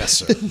does. Yes,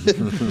 sir.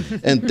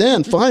 And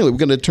then finally, we're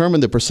going to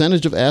determine the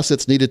percentage of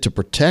assets needed to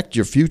protect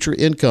your future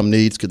income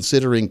needs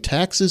considering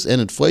taxes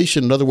and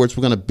inflation. In other words,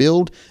 we're going to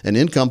build an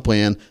income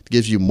plan that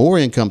gives you more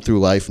income through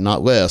life,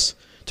 not less,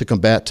 to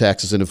combat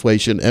taxes and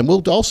inflation. And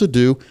we'll also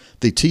do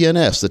the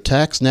TNS, the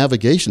tax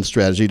navigation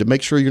strategy, to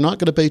make sure you're not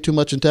going to pay too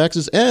much in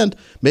taxes and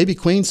maybe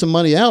clean some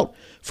money out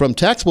from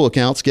taxable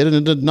accounts, get it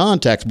into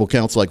non-taxable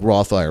accounts like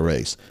Roth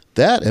IRAs.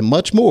 That and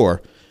much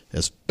more,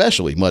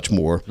 especially much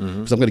more,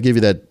 because I'm going to give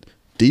you that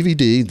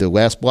DVD, The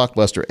Last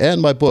Blockbuster, and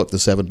my book, The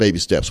 7 Baby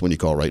Steps, when you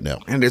call right now.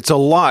 And it's a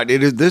lot.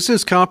 This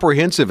is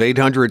comprehensive.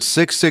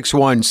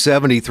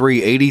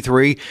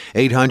 800-661-7383,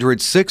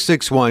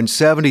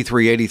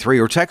 800-661-7383,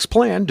 or text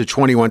PLAN to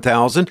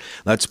 21,000.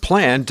 That's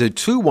PLAN to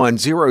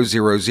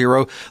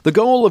 21000. The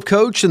goal of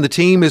Coach and the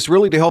team is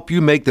really to help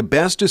you make the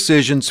best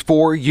decisions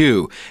for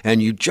you.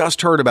 And you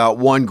just heard about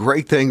one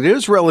great thing that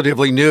is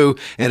relatively new,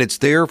 and it's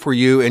there for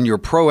you in your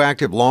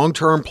proactive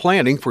long-term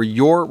planning for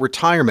your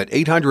retirement.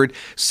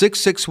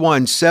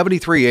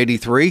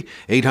 800-661-7383,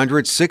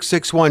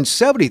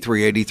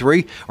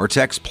 800-661-7383, or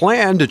text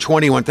PLAN to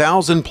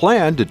 21,000,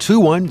 PLAN to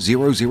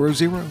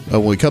 21000.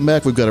 When we come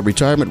back, we've got a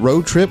retirement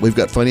road trip, we've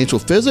got financial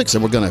physics,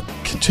 and we're going to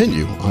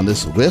continue on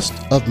this list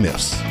of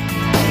myths.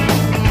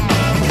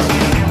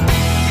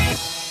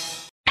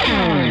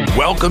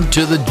 Welcome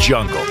to the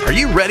jungle. Are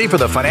you ready for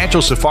the financial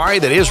safari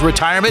that is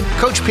retirement?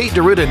 Coach Pete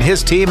D'Arruda and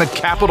his team at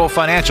Capital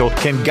Financial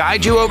can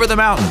guide you over the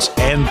mountains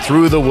and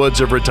through the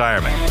woods of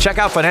retirement. Check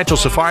out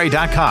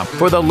financialsafari.com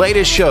for the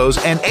latest shows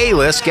and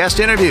A-list guest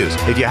interviews.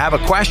 If you have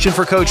a question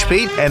for Coach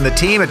Pete and the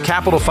team at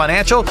Capital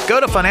Financial, go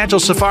to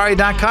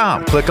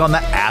financialsafari.com. Click on the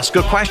Ask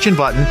a Question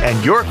button,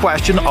 and your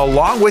question,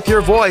 along with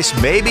your voice,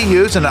 may be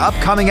used in an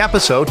upcoming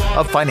episode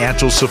of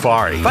Financial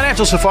Safari.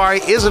 Financial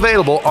Safari is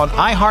available on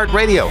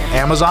iHeartRadio,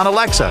 Amazon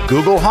Alexa,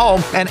 Google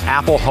Home, and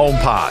Apple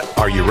HomePod.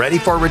 Are you ready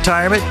for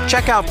retirement?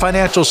 Check out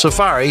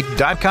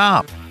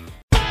financialsafari.com.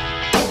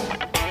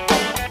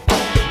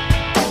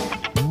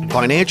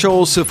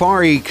 Financial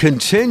Safari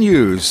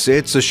continues.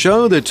 It's a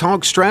show that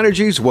talks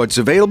strategies, what's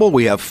available.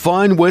 We have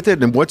fun with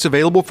it, and what's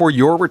available for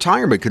your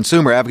retirement.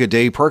 Consumer advocate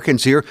Dave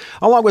Perkins here,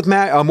 along with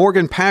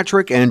Morgan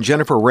Patrick and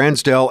Jennifer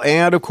Ransdell,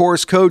 and of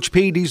course, Coach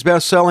Pete. He's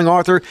best-selling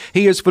author.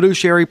 He is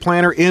fiduciary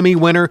planner, Emmy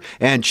winner,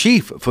 and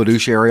chief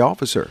fiduciary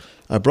officer.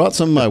 I brought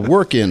some of my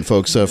work in,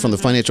 folks, from the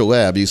Financial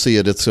Lab. You see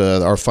it. It's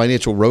our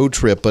financial road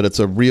trip, but it's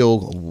a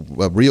real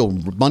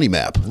money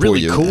map for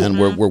you. Cool. And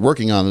we're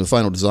working on the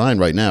final design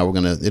right now. We're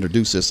going to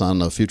introduce this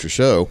on a future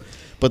show.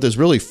 But there's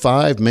really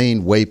 5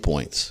 main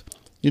waypoints.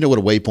 You know what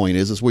a waypoint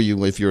is? It's where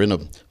you, if you're in a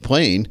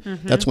plane,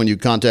 that's when you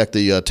contact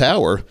the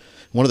tower.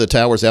 One of the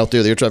towers out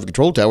there, the air traffic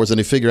control towers, and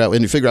you figure out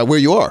where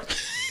you are.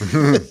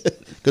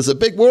 Because it's a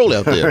big world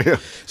out there. Yeah.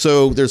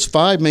 So there's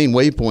 5 main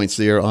waypoints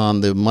there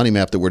on the money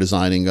map that we're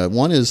designing.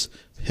 One is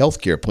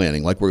healthcare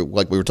planning, like we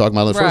were talking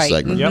about in the first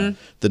segment. Yep.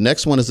 The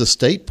next one is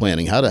estate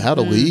planning, how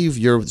to leave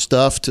your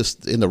stuff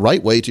in the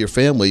right way to your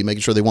family,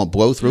 making sure they won't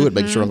blow through it,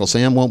 making sure Uncle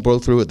Sam won't blow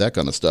through it, that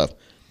kind of stuff.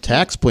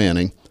 Tax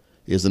planning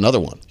is another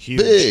one.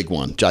 Huge. Big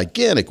one,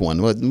 gigantic one.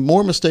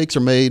 More mistakes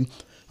are made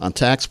on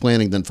tax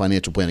planning than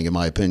financial planning, in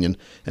my opinion.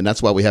 And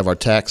that's why we have our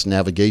tax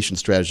navigation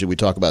strategy. We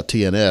talk about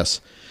TNS.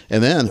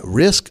 And then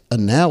risk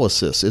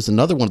analysis is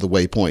another one of the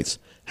waypoints.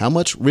 How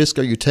much risk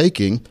are you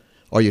taking?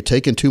 Are you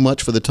taking too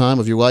much for the time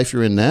of your life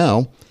you're in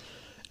now?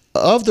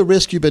 Of the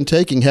risk you've been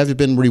taking, have you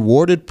been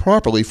rewarded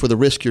properly for the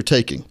risk you're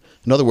taking?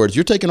 In other words,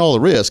 you're taking all the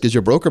risk. Is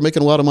your broker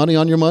making a lot of money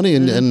on your money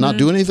and not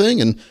doing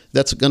anything? And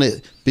that's going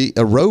to be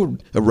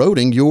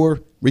eroding your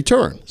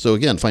return. So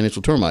again,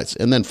 financial termites.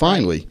 And then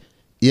finally,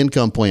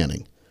 income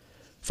planning.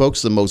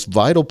 Folks, the most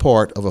vital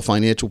part of a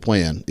financial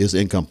plan is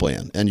income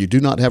plan. And you do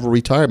not have a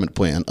retirement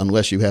plan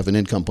unless you have an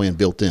income plan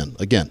built in.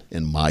 Again,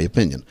 in my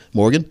opinion.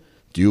 Morgan,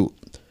 do you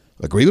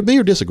agree with me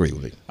or disagree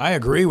with me? I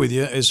agree with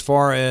you as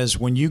far as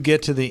when you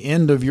get to the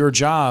end of your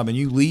job and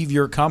you leave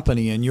your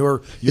company and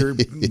your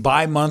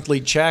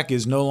bi-monthly check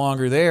is no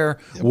longer there,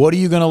 what are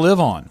you going to live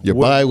on? Your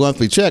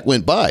bi-monthly check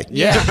went by.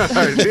 Yeah.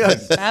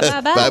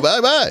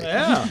 Bye.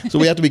 Yeah. So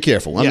we have to be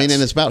careful. I mean,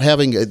 and it's about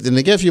having, and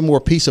it gives you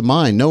more peace of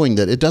mind knowing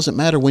that it doesn't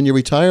matter when you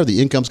retire,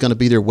 the income's going to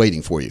be there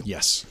waiting for you.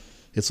 Yes.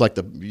 It's like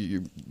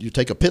you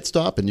take a pit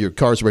stop and your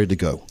car's ready to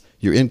go.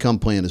 Your income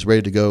plan is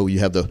ready to go. You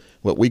have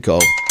what we call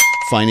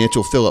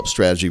financial fill-up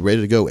strategy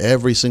ready to go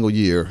every single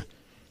year.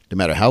 No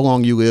matter how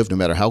long you live, no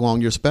matter how long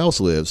your spouse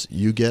lives,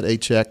 you get a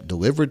check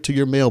delivered to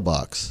your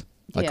mailbox.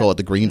 I call it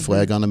the green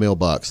flag on the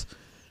mailbox,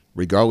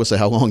 regardless of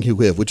how long you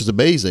live, which is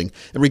amazing.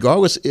 And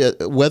regardless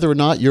whether or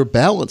not your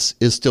balance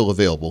is still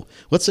available.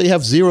 Let's say you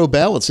have 0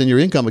 balance in your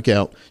income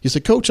account. You say,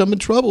 Coach, I'm in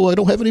trouble. I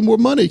don't have any more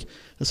money.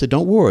 I say,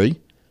 don't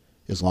worry.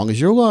 As long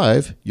as you're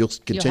alive, you'll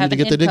continue to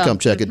get that income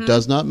check. It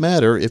does not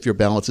matter if your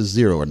balance is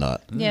 0 or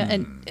not. Yeah,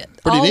 and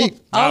Pretty neat.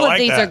 All like of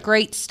these that. are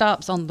great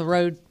stops on the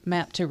road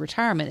map to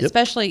retirement,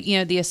 especially,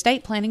 the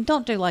estate planning.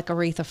 Don't do like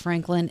Aretha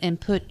Franklin and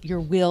put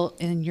your will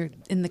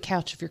in the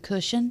couch of your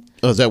cushion.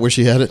 Oh, is that where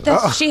she had it?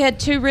 She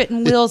had 2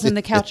 written wills in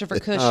the couch of her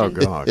cushion. Oh,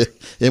 God.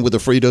 And with the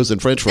Fritos and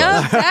French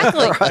fries.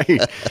 Exactly.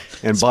 Right.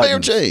 And Spare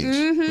buttons.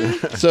 change.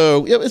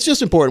 So it's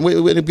just important.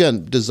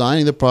 Again,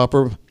 designing the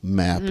proper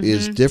map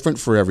is different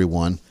for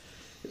everyone.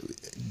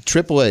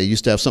 AAA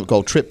used to have something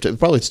called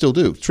probably still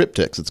do,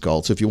 TripTix it's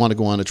called. So if you want to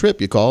go on a trip,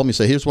 you call them, you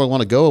say, here's where I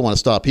want to go. I want to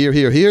stop here,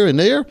 and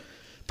there.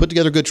 Put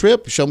together a good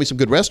trip, show me some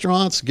good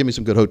restaurants, give me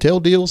some good hotel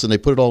deals, and they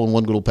put it all in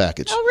one little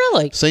package. Oh,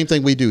 really? Same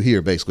thing we do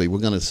here, basically. We're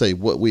going to say,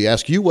 we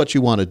ask you what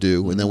you want to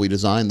do, and then we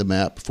design the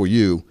map for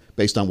you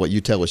based on what you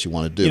tell us you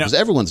want to do, because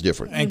everyone's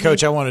different. And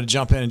Coach, I wanted to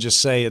jump in and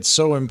just say it's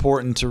so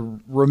important to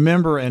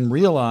remember and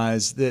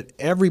realize that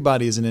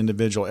everybody is an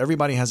individual.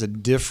 Everybody has a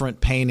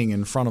different painting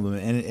in front of them,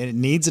 and it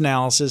needs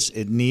analysis.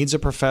 It needs a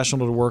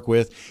professional to work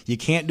with. You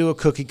can't do a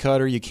cookie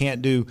cutter. You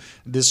can't do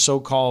this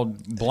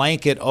so-called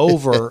blanket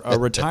over a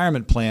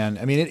retirement plan.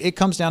 I mean, it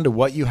comes down to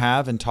what you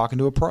have and talking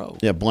to a pro.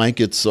 Yeah,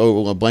 blankets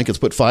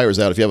put fires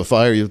out. If you have a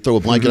fire, you throw a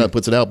blanket out, it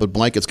puts it out. But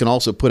blankets can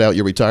also put out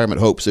your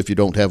retirement hopes if you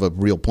don't have a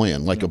real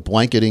plan. Like a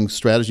blanketing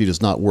strategy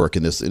does not work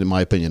in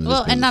my opinion.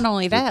 Well, and not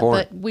only that,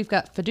 but we've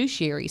got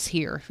fiduciaries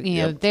here.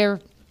 You know, they're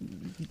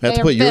have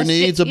to put your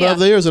needs above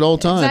theirs at all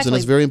times, and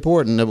it's very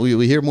important.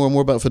 We hear more and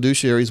more about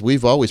fiduciaries.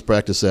 We've always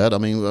practiced that. I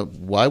mean,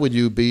 why would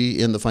you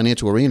be in the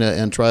financial arena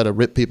and try to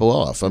rip people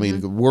off? I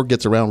mean, word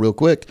gets around real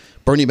quick.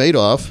 Bernie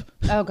Madoff,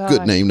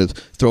 good name to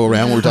throw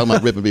around when we're talking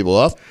about ripping people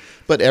off.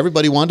 But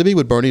everybody wanted to be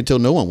with Bernie until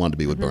no one wanted to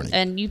be with Bernie.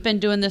 And you've been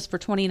doing this for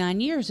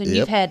 29 years, and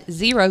you've had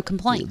zero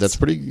complaints. That's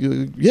pretty.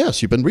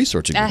 Yes, you've been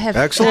researching.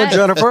 Excellent,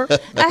 Jennifer.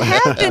 I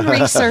have been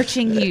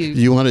researching you. Do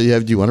you want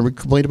to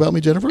complain about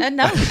me, Jennifer?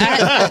 No.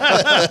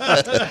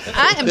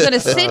 I am going to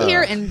sit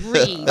here and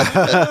read.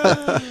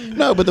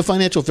 No, but the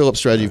financial fill-up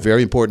strategy is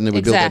very important, and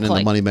we built that in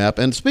the money map.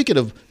 And speaking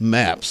of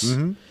maps.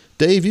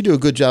 Dave, you do a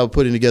good job of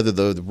putting together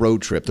the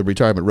road trip, the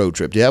retirement road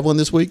trip. Do you have one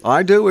this week?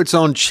 I do. It's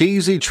on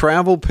Cheesy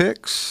Travel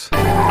Picks.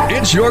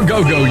 It's your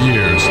go-go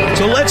years,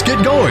 so let's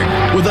get going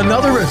with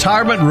another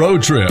retirement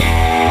road trip.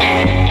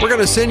 We're going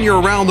to send you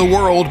around the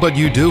world, but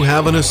you do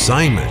have an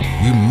assignment.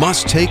 You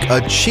must take a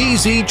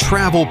cheesy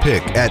travel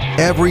pic at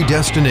every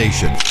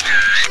destination.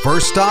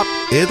 First stop,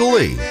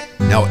 Italy.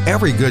 Now,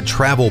 every good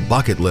travel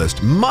bucket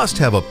list must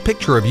have a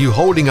picture of you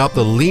holding up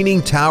the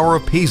Leaning Tower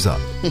of Pisa.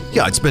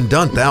 Yeah, it's been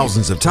done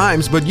thousands of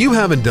times, but you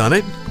haven't done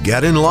it.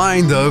 Get in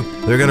line, though.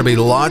 There are going to be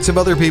lots of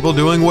other people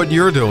doing what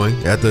you're doing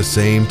at the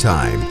same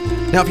time.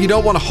 Now, if you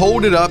don't want to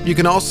hold it up, you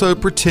can also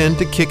pretend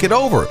to kick it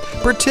over.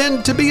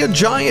 Pretend to be a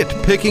giant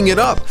picking it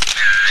up.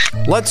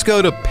 Let's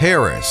go to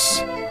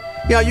Paris.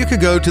 Yeah, you could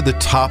go to the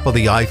top of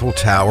the Eiffel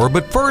Tower,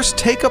 but first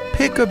take a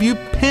pic of you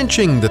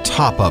pinching the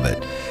top of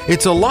it.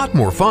 It's a lot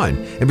more fun,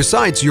 and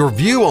besides, your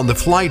view on the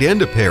flight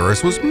into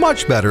Paris was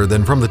much better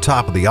than from the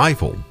top of the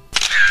Eiffel.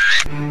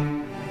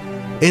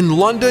 In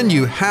London,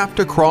 you have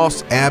to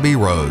cross Abbey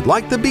Road,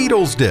 like the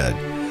Beatles did.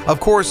 Of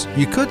course,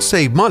 you could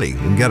save money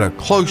and get a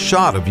close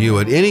shot of you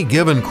at any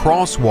given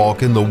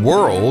crosswalk in the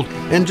world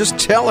and just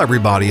tell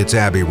everybody it's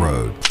Abbey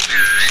Road.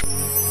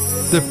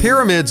 The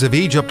pyramids of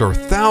Egypt are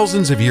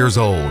thousands of years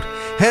old.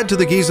 Head to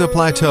the Giza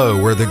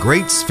Plateau where the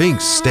Great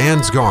Sphinx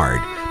stands guard.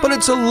 But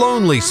it's a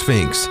lonely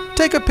Sphinx.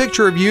 Take a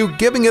picture of you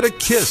giving it a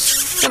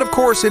kiss. And of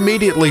course,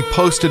 immediately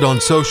post it on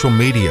social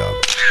media.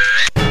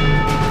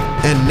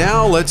 And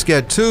now let's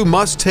get 2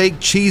 must-take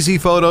cheesy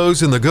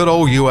photos in the good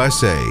old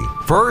USA.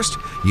 First,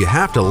 you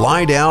have to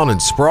lie down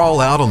and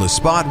sprawl out on the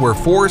spot where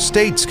 4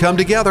 states come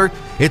together.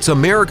 It's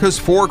America's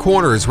 4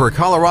 corners where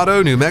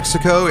Colorado, New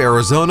Mexico,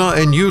 Arizona,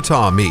 and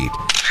Utah meet.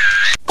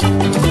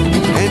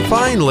 And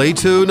finally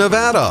to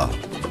Nevada,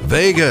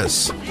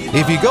 Vegas.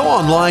 If you go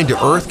online to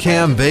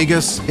EarthCam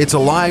Vegas, it's a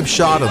live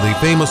shot of the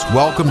famous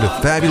Welcome to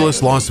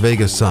Fabulous Las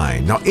Vegas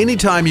sign. Now,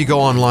 anytime you go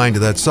online to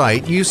that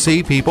site, you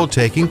see people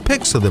taking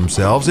pics of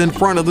themselves in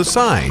front of the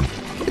sign.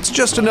 It's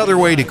just another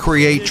way to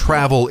create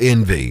travel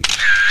envy.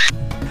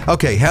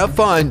 Okay, have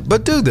fun,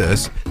 but do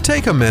this.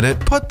 Take a minute,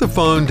 put the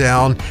phone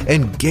down,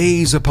 and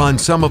gaze upon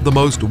some of the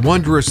most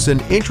wondrous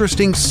and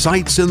interesting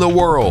sights in the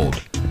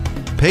world.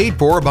 Paid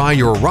for by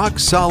your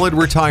rock-solid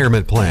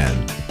retirement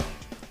plan.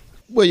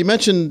 Well, you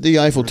mentioned the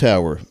Eiffel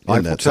Tower.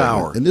 Eiffel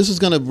Tower. And this is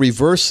going to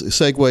reverse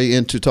segue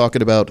into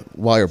talking about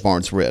why are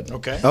barns red.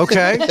 Okay,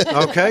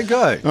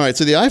 good. All right,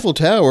 so the Eiffel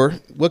Tower,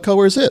 what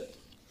color is it?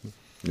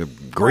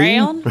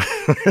 Green.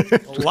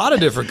 A lot of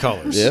different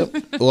colors. Yep.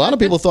 A lot of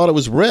people thought it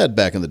was red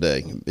back in the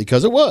day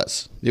because it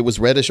was. It was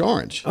reddish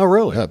orange. Oh,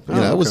 really?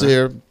 I was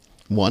there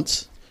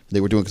once.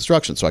 They were doing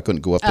construction, so I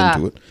couldn't go up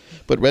into it.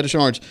 But reddish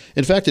orange.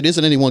 In fact, it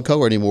isn't any one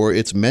color anymore.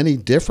 It's many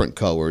different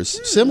colors,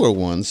 similar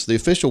ones. The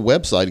official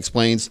website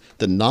explains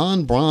the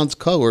non-bronze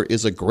color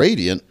is a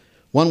gradient,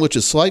 one which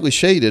is slightly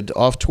shaded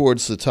off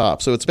towards the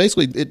top. So it's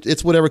basically,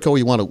 it's whatever color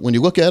you want to, when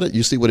you look at it,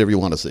 you see whatever you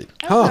want to see.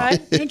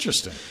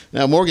 Interesting.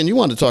 Now, Morgan, you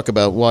wanted to talk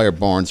about why are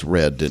barns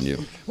red, didn't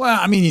you? Well,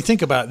 I mean, you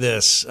think about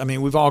this. I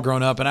mean, we've all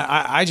grown up, and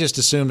I just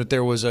assumed that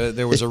there was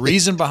a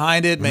reason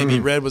behind it.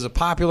 Maybe red was a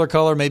popular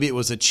color. Maybe it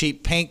was a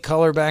cheap paint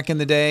color back in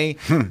the day.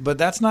 But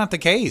that's not the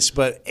case.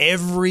 But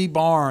every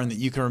barn that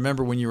you can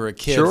remember when you were a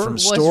kid, from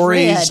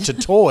stories to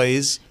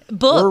toys,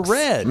 books were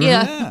red.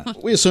 Yeah.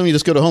 We assume you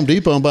just go to Home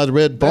Depot and buy the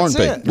red barn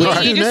paint.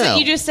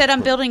 You just said,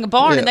 I'm building a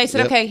barn, and they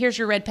said, okay, here's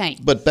your red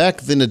paint. But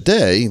back in the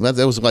day,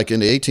 that was like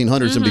in the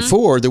 1800s and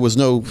before, there was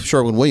no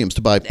Sherwin-Williams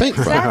to buy paint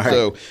from.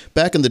 So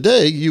back in the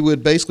day, you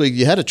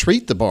had to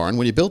treat the barn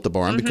when you built the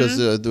barn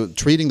because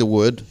treating the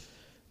wood,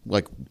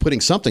 like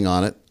putting something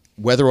on it,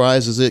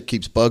 weatherizes it,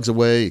 keeps bugs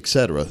away,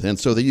 etc. And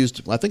so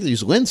I think they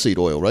used linseed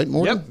oil, right,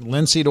 Morgan? Yep,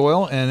 linseed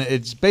oil, and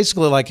it's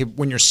basically like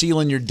when you're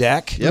sealing your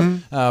deck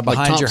behind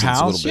like your Thompson's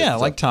house. a little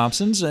bit, Like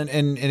Thompson's, and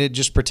it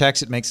just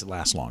protects it, makes it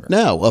last longer.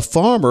 Now, a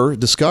farmer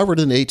discovered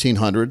in the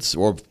 1800s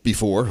or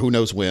before, who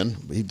knows when,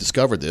 he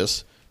discovered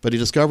this, but he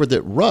discovered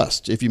that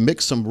rust, if you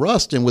mix some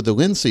rust in with the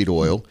linseed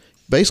oil,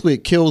 basically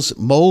it kills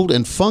mold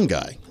and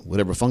fungi,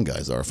 whatever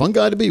fungi are.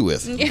 Fungi to be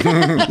with.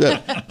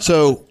 Yeah.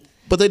 So...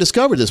 But they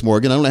discovered this,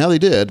 Morgan. I don't know how they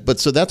did, but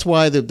so that's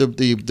why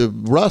the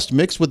rust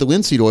mixed with the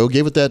linseed oil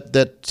gave it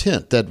that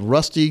tint, that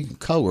rusty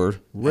color,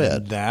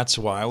 red. And that's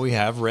why we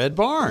have red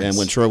barns. And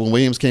when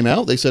Sherwin-Williams came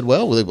out, they said,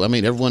 well, I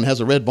mean, everyone has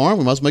a red barn.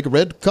 We must make a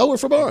red color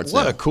for barns.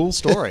 What a cool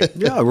story.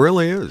 Yeah, it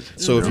really is.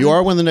 So if you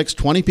are one of the next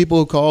 20 people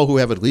who call who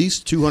have at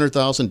least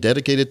 $200,000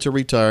 dedicated to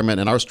retirement,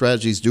 and our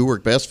strategies do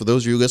work best for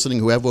those of you listening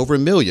who have over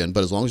 $1 million,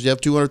 but as long as you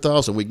have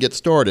 $200,000, we can get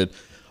started.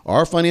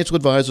 Our financial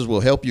advisors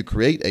will help you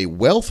create a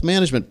wealth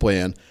management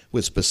plan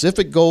with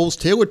specific goals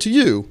tailored to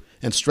you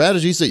and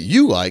strategies that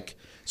you like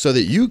so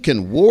that you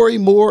can worry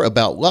more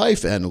about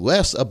life and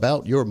less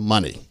about your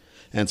money.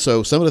 And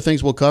so some of the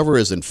things we'll cover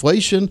is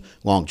inflation,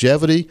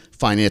 longevity,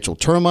 financial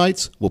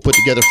termites. We'll put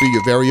together for you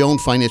your very own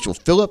financial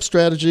fill-up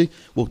strategy.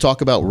 We'll talk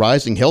about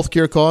rising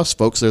healthcare costs.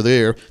 Folks, they're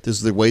there. This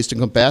is the ways to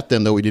combat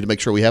them, though we need to make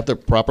sure we have the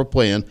proper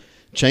plan.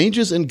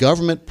 Changes in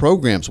government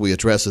programs we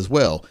address as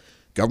well.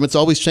 Government's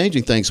always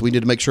changing things, so we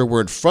need to make sure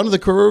we're in front of the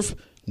curve,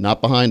 not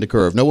behind the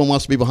curve. No one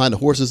wants to be behind the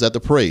horses at the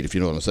parade, if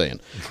you know what I'm saying.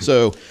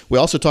 So we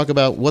also talk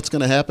about what's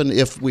going to happen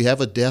if we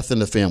have a death in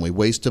the family,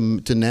 ways to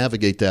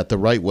navigate that the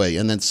right way,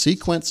 and then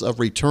sequence of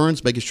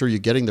returns, making sure you're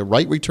getting the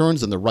right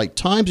returns in the right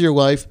times of your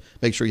life.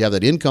 Make sure you have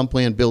that income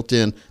plan built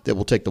in that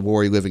will take the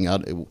worry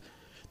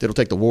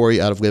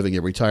out of living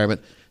in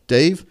retirement.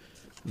 Dave?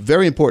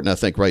 Very important, I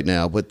think, right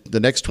now. But the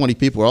next 20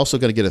 people are also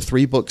going to get a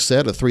 3-book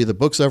set of 3 of the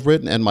books I've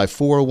written and my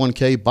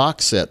 401k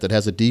box set that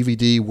has a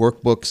DVD,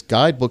 workbooks,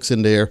 guidebooks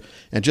in there,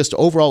 and just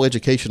overall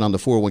education on the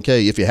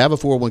 401k. If you have a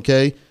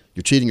 401k,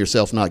 you're cheating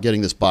yourself not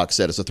getting this box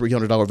set. It's a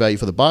 $300 value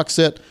for the box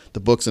set.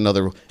 The book's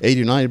another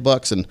 $80 or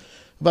 $90, and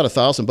about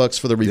 $1,000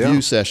 for the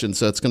review session.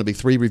 So it's going to be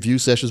 3 review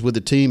sessions with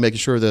the team, making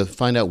sure to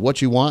find out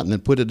what you want and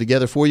then put it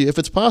together for you. If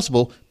it's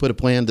possible, put a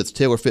plan that's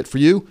tailor fit for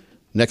you.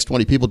 Next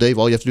 20 people, Dave,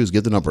 all you have to do is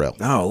give the number out.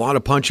 Oh, a lot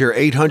of punch here.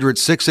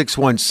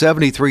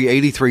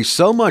 800-661-7383.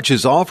 So much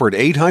is offered.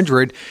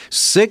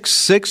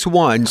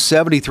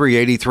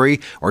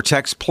 800-661-7383. Or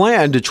text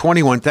PLAN to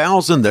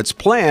 21,000. That's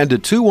PLAN to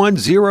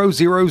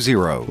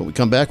 21000. When we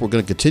come back, we're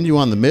going to continue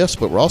on the myths,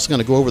 but we're also going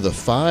to go over the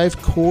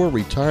 5 core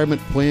retirement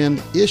plan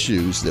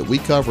issues that we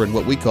cover in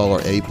what we call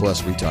our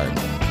A-plus retirement.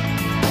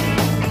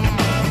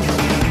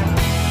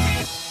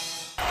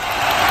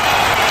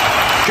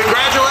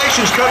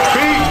 Congratulations, Coach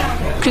Pete.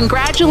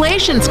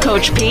 Congratulations,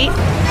 Coach Pete.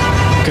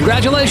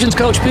 Congratulations,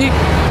 Coach Pete.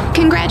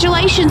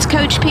 Congratulations,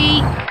 Coach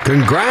Pete.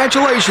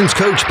 Congratulations,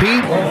 Coach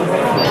Pete.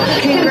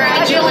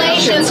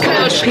 Congratulations,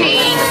 Coach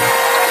Pete.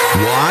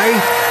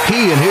 Why?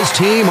 He and his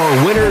team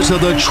are winners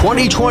of the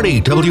 2020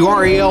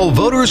 WRAL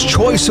Voters'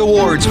 Choice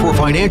Awards for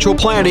financial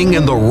planning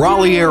in the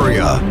Raleigh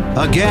area.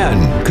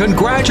 Again,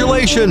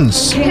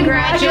 congratulations.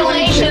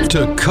 Congratulations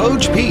to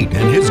Coach Pete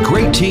and his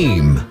great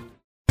team.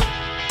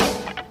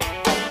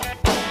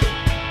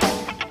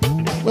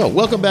 Well,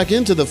 welcome back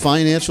into the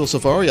Financial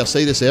Safari. I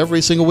say this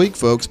every single week,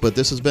 folks, but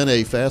this has been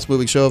a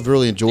fast-moving show. I've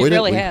really enjoyed it. It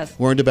really has.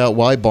 Learned about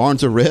why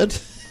barns are red.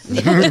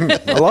 I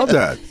love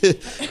that.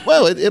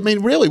 Well, I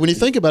mean, really, when you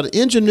think about it,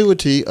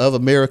 ingenuity of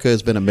America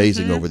has been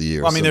amazing over the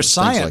years. Well, I mean, there's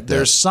science. Like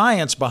there's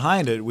science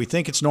behind it. We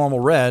think it's normal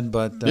red,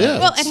 but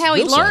well, and how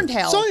he real learned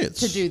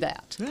science. to do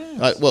that.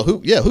 Well,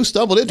 who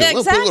stumbled into it?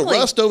 Well, put a little Exactly.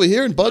 rust over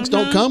here, and bugs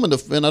don't come, and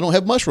I don't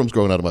have mushrooms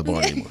growing out of my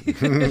barn anymore.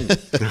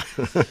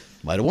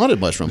 Might have wanted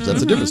mushrooms.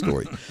 That's a different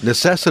story.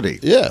 Necessity.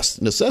 Yes,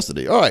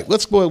 necessity. All right,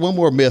 let's go one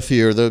more myth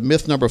here. The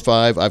myth number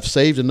 5, I've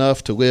saved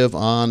enough to live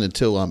on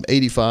until I'm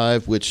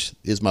 85, which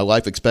is my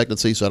life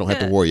expectancy, so I don't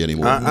have to worry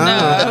anymore.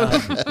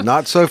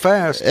 Not so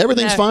fast.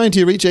 Everything's fine till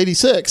you reach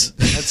 86.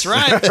 that's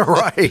right.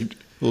 Right.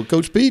 Well,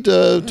 Coach Pete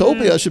told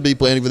me I should be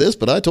planning for this,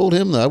 but I told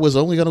him that I was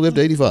only going to live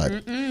to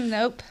 85.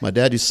 Nope. My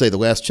dad used to say the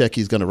last check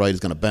he's going to write is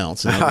going to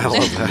bounce. And I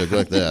love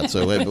like that.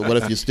 So but what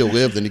if you still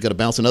live, then you got to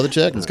bounce another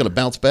check, and it's going to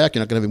bounce back.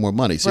 You're not going to have any more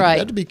money. So you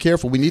have to be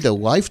careful. We need a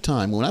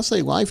lifetime. When I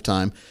say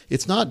lifetime,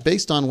 it's not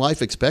based on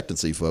life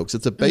expectancy, folks.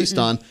 It's based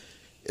on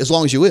as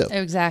long as you live.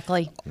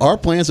 Exactly. Our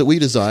plans that we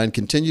design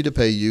continue to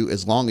pay you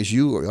as long as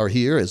you are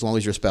here, as long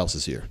as your spouse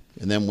is here.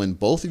 And then when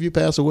both of you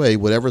pass away,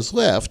 whatever's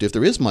left, if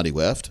there is money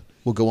left,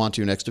 will go on to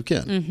your next of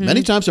kin.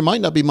 Many times there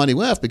might not be money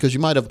left because you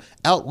might have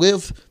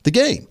outlived the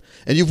game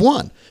and you've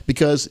won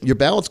because your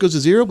balance goes to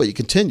zero, but you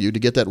continue to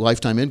get that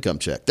lifetime income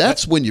check.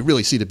 That's when you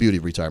really see the beauty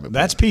of retirement.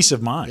 That's peace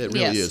of mind. It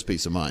really is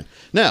peace of mind.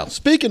 Now,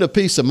 speaking of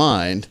peace of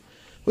mind,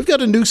 we've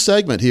got a new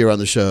segment here on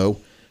the show.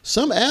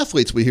 Some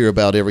athletes we hear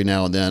about every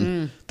now and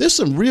then. There's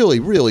some really,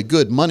 really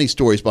good money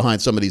stories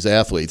behind some of these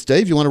athletes.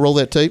 Dave, you want to roll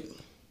that tape?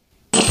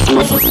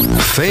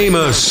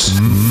 Famous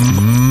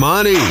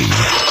money.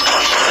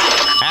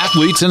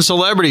 Athletes and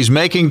celebrities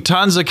making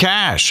tons of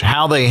cash.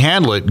 How they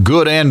handle it,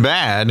 good and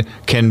bad,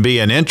 can be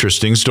an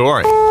interesting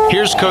story.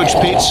 Here's Coach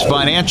Pete's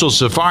Financial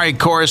Safari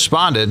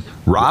correspondent,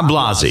 Rob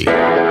Blasi.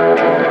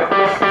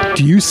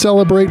 Do you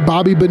celebrate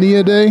Bobby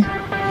Bonilla Day?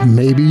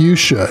 Maybe you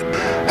should.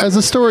 As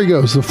the story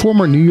goes, the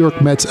former New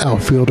York Mets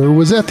outfielder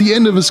was at the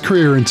end of his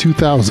career in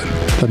 2000.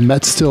 The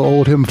Mets still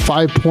owed him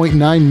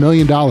 $5.9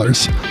 million.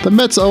 The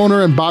Mets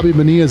owner and Bobby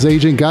Bonilla's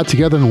agent got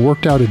together and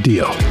worked out a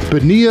deal.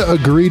 Bonilla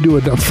agreed to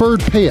a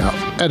deferred payout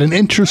at an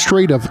interest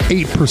rate of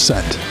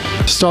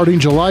 8%. Starting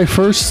July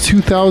 1st,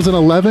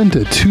 2011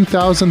 to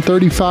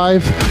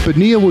 2035,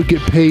 Bonilla would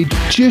get paid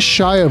just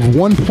shy of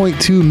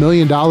 $1.2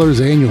 million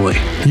annually.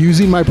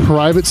 Using my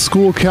private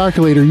school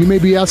calculator, you may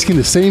be asking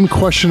the same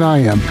question I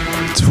am.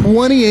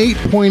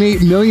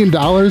 $28.8 million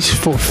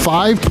for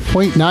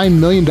 $5.9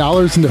 million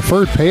in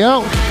deferred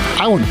payout?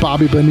 I want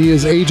Bobby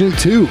Bonilla's agent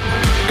too.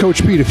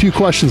 Coach Pete, a few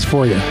questions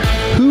for you.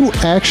 Who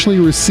actually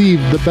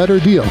received the better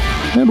deal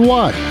and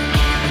why?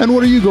 And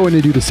what are you going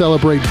to do to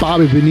celebrate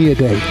Bobby Bonilla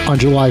Day on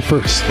July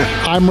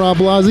 1st? I'm Rob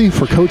Blasi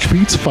for Coach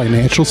Pete's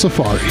Financial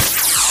Safari.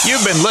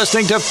 You've been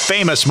listening to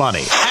Famous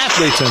Money.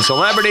 Athletes and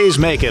celebrities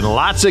making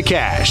lots of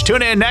cash.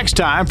 Tune in next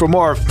time for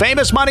more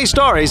famous money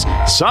stories.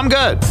 Some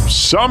good,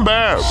 some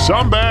bad,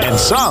 and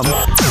some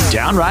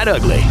downright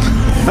ugly.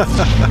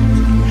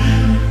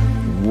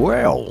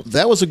 Well,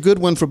 that was a good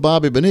one for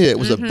Bobby Bonilla. It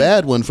was a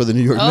bad one for the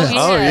New York Mets.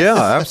 Oh,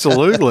 yeah,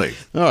 absolutely.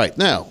 All right.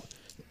 Now,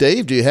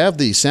 Dave, do you have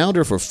the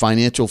sounder for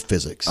financial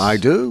physics? I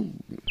do.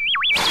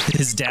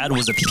 His dad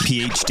was a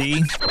PhD.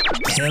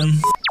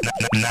 Him,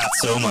 not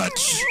so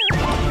much.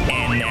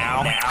 And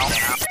now,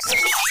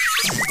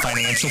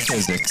 financial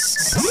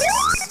physics.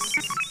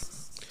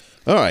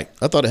 All right.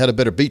 I thought it had a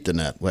better beat than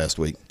that last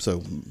week, so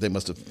they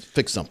must have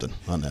fixed something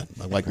on that.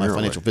 I like my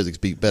financial physics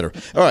beat better.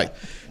 All right.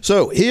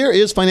 So here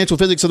is financial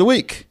physics of the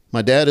week.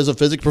 My dad is a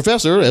physics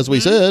professor, as we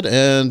said,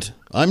 and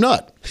I'm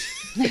not.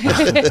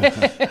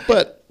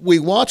 But we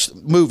watch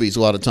movies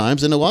a lot of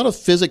times, and a lot of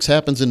physics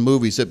happens in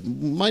movies that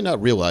might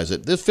not realize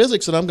it. The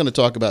physics that I'm going to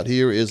talk about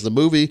here is the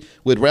movie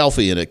with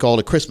Ralphie in it called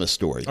A Christmas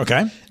Story.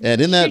 Okay.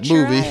 And in that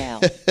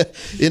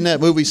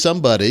movie,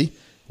 somebody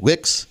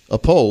wicks a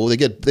pole. They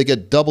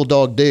get double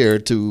dog dare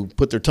to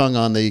put their tongue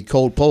on the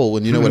cold pole,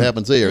 and you know what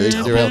happens there.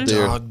 They're out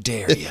there. Double dog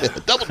dare you.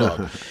 Double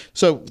dog.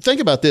 So think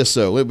about this,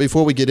 though,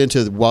 before we get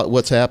into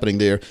what's happening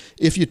there.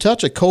 If you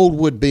touch a cold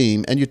wood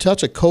beam and you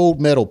touch a cold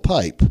metal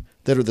pipe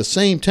that are the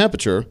same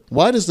temperature,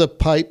 why does the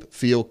pipe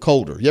feel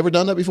colder? You ever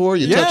done that before?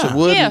 You touch a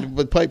wood and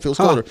the pipe feels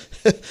colder.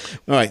 All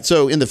right,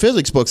 so in the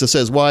physics books, it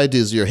says, why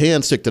does your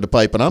hand stick to the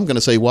pipe? And I'm going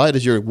to say, why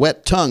does your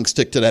wet tongue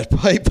stick to that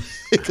pipe?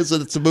 Because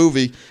it's a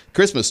movie,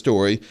 Christmas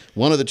Story.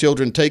 One of the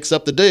children takes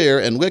up the dare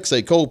and licks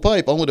a cold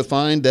pipe, only to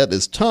find that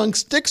his tongue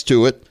sticks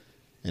to it,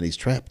 and he's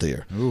trapped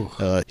there.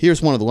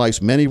 Here's one of the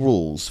life's many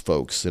rules,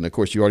 folks. And, of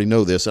course, you already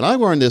know this. And I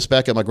learned this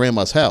back at my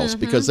grandma's house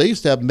because they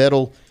used to have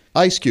metal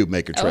ice cube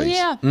maker trays. Oh,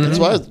 yeah. That's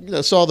why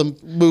I saw the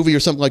movie or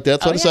something like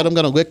that. So I decided I'm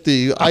going to lick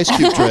the ice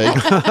cube tray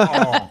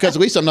because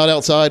at least I'm not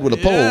outside with a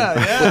pole.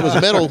 But it was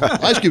a metal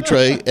ice cube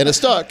tray and it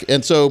stuck.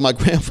 And so my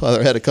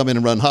grandfather had to come in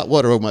and run hot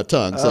water over my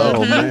tongue. So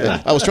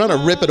I was trying to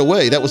rip it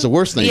away. That was the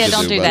worst thing to do.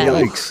 Don't do that.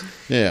 Yikes.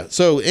 Yeah.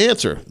 So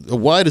answer,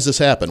 why does this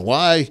happen?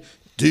 Why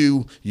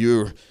do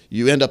you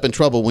end up in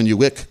trouble when you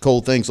lick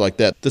cold things like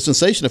that? The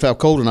sensation of how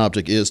cold an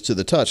object is to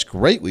the touch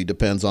greatly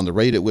depends on the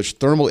rate at which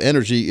thermal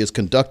energy is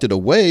conducted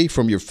away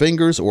from your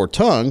fingers or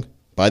tongue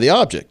by the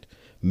object.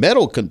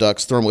 Metal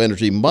conducts thermal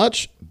energy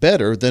much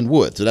better than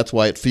wood, so that's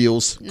why it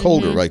feels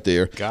colder right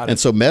there. Got it. And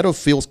so metal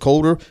feels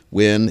colder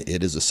when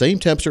it is the same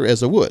temperature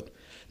as a wood.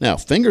 Now,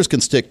 fingers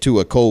can stick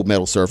to a cold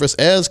metal surface,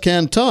 as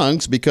can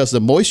tongues, because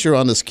the moisture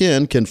on the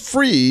skin can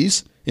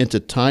freeze into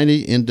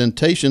tiny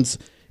indentations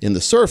in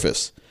the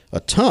surface. A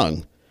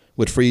tongue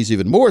would freeze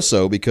even more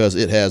so because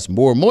it has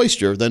more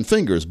moisture than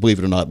fingers, believe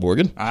it or not,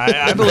 Morgan.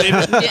 I believe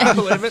it. I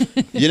believe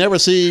it. You never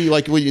see,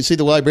 like when you see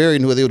the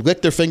librarian where they would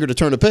lick their finger to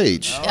turn a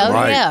page.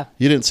 Oh, yeah.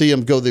 You didn't see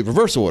them go the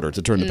reverse order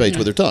to turn the page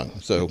with their tongue.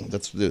 So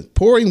that's the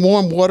pouring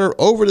warm water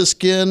over the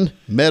skin.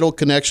 Metal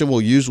connection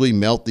will usually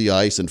melt the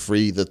ice and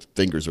free the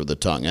fingers or the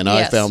tongue. And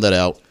I found that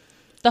out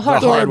the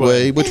hard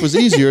way, which was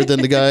easier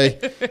than the guy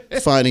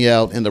finding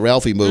out in the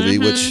Ralphie movie.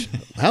 Which,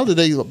 how did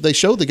they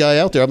showed the guy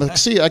out there? I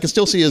can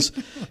still see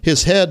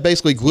his head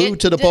basically glued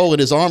to the pole and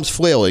his arms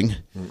flailing.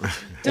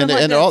 And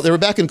they were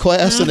back in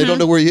class and they don't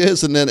know where he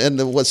is.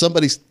 And what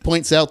somebody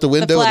points out the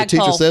window and the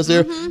teacher says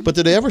there. But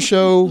did they ever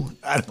show?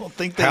 I don't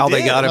think they how did.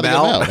 they got him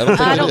out.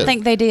 I don't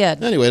think they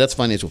did. Anyway, that's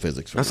financial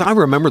physics. I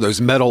remember those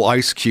metal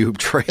ice cube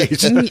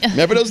trays.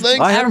 Remember those things?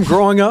 I had them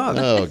growing up.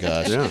 Oh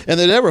gosh! Yeah. And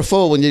they're never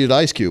full when you need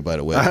ice cube. By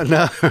the way,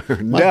 no,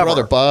 my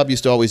brother Bob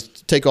used to always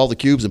take all the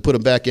cubes and put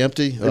them back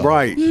empty.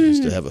 Right, he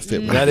used to have a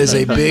fit. That is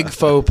a big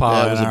faux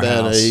pas. That was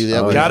a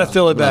bad. Got to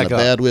fill it back up. A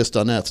bad list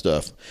on that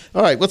stuff.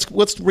 All right,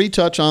 let's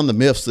retouch on the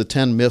myths, the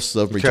 10 myths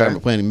of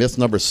retirement planning. Myth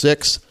number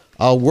 6: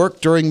 I'll work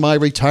during my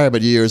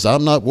retirement years.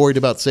 I'm not worried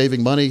about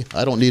saving money.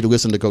 I don't need to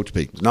listen to Coach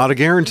Pete. Not a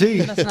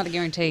guarantee. That's not a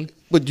guarantee.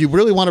 But do you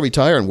really want to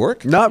retire and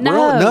work? Not No.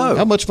 really, no.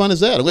 How much fun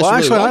is that? Unless Well, you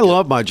really actually, I like it.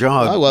 love my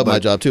job. I love my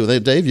job too.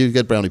 Dave, you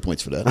get brownie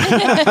points for that.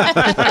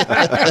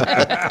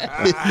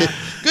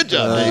 Good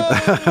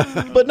job,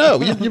 Dave. But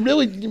no,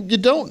 you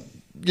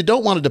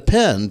don't want to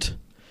depend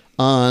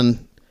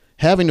on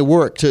having to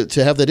work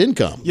to have that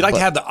income. You like to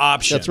have the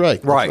option. That's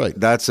right. Right.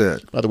 That's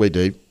it. By the way,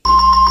 Dave,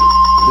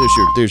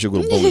 there's your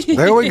little bonus point.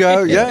 There we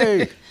go.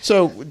 Yay.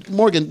 So,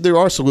 Morgan, there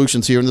are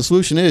solutions here, and the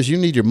solution is you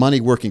need your money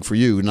working for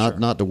you,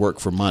 not to work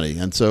for money.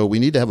 And so we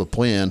need to have a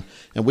plan,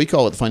 and we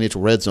call it the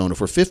financial red zone.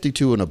 If we're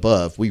 52 and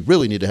above, we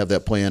really need to have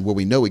that plan where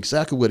we know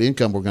exactly what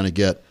income we're going to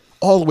get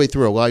all the way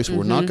through our lives. So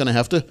we're not going to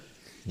have to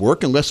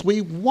work unless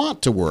we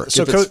want to work.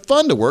 So if it's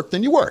fun to work,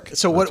 then you work.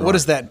 So what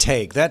does that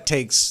take? That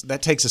takes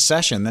a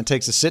session. That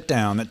takes a sit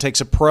down. That takes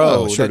a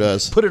pro. Oh, sure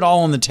does. Put it all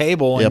on the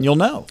table, and you'll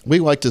know. We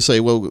like to say,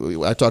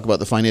 I talk about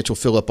the financial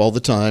fill-up all the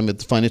time.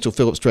 It's the financial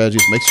fill-up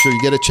strategies. Make sure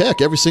you get a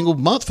check every single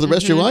month for the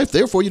rest of your life.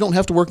 Therefore, you don't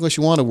have to work unless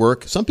you want to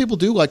work. Some people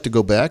do like to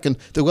go back, and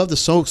they love the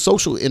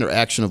social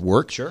interaction of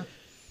work. Sure.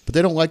 But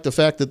they don't like the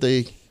fact that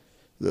the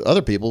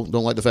other people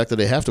don't like the fact that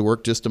they have to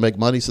work just to make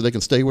money so they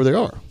can stay where they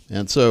are.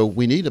 And so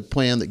we need a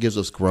plan that gives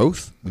us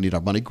growth. We need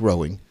our money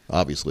growing,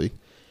 obviously.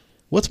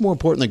 What's more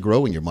important than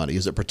growing your money?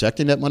 Is it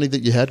protecting that money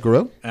that you had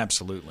grow?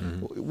 Absolutely.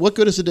 What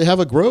good is it to have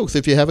a growth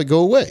if you have it go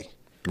away?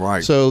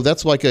 Right. So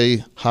that's like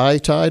a high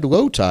tide,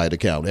 low tide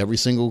account. Every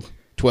single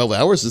 12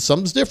 hours is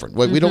something's different.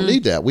 We don't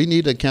need that. We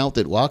need an account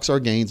that locks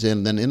our gains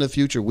in. Then in the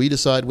future, we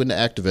decide when to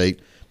activate,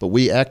 but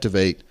we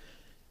activate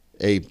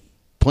a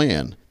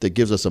plan that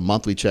gives us a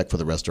monthly check for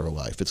the rest of our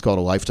life. It's called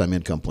a lifetime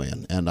income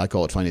plan, and I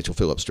call it financial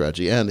fill-up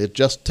strategy. And it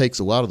just takes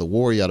a lot of the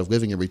worry out of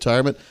living in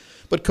retirement.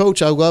 But,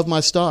 Coach, I love my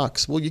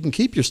stocks. Well, you can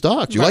keep your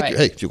stocks.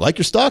 If you like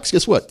your stocks,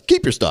 guess what?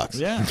 Keep your stocks.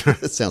 Yeah.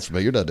 That sounds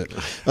familiar, doesn't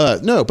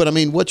it? No, but I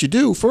mean, what you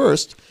do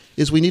first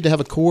is we need to have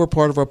a core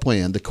part of our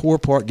plan. The core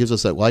part gives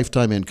us that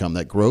lifetime income,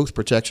 that growth,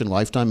 protection,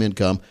 lifetime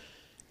income.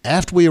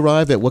 After we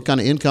arrive at what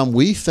kind of income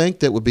we think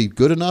that would be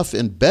good enough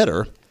and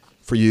better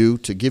for you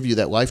to give you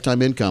that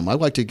lifetime income, I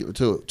like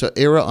to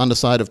err on the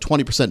side of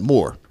 20%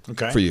 more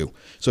for you.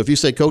 So if you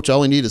say, Coach,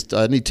 all I need is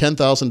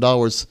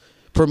 $10,000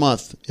 per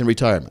month in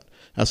retirement,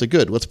 I say,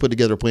 good. Let's put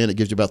together a plan that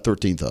gives you about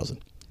 $13,000.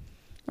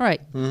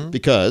 Right.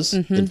 Because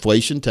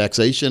inflation,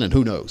 taxation, and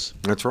who knows?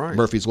 That's right.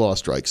 Murphy's Law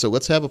strikes. So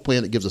let's have a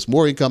plan that gives us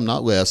more income,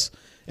 not less.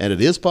 And it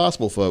is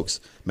possible,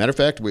 folks. Matter of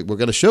fact, we're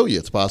going to show you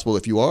it's possible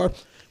if you are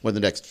one of the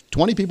next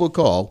 20 people who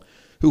call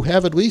who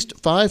have at least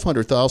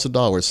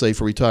 $500,000 saved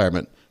for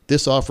retirement.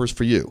 This offer is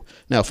for you.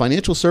 Now,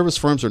 financial service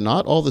firms are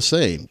not all the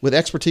same. With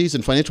expertise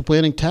in financial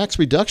planning, tax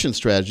reduction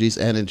strategies,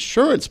 and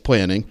insurance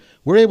planning,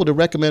 we're able to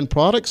recommend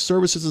products,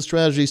 services, and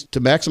strategies to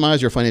maximize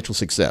your financial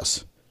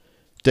success.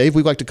 Dave,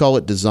 we like to call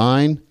it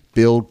design,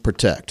 build,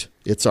 protect.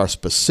 It's our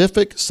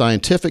specific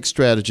scientific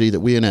strategy that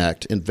we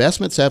enact.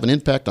 Investments have an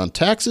impact on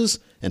taxes,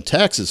 and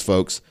taxes,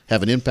 folks,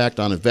 have an impact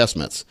on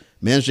investments.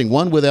 Managing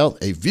one without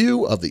a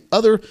view of the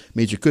other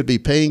means you could be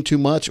paying too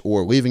much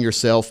or leaving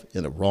yourself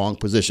in the wrong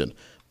position.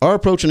 Our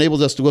approach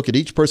enables us to look at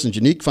each person's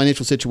unique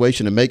financial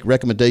situation and make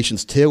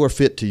recommendations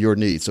tailor-fit to your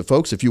needs. So,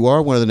 folks, if you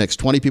are one of the next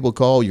 20 people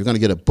call, you're going to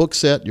get a book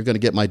set. You're going to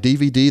get my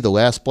DVD, The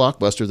Last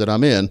Blockbuster that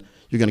I'm in.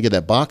 You're going to get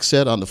that box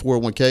set on the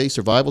 401k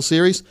Survival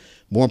Series.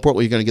 More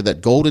importantly, you're going to get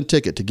that golden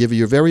ticket to give you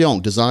your very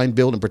own design,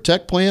 build, and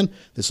protect plan.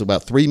 This is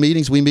about 3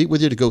 meetings we meet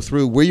with you to go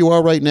through where you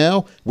are right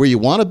now, where you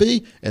want to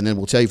be, and then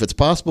we'll tell you if it's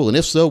possible. And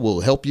if so, we'll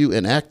help you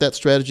enact that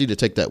strategy to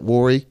take that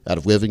worry out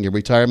of living in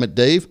retirement.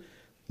 Dave,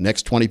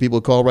 next 20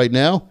 people call right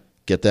now.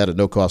 Get that at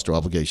no cost or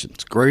obligation.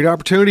 It's a great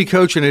opportunity,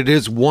 Coach, and it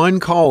is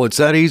one call. It's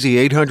that easy.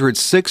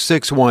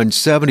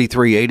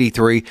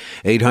 800-661-7383,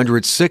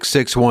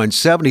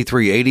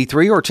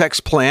 800-661-7383, or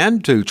text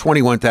PLAN to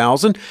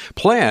 21,000,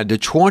 PLAN to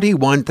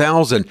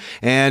 21,000.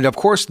 And, of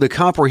course, the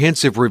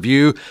comprehensive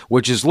review,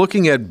 which is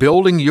looking at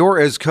building your,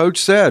 as Coach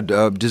said,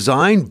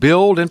 design,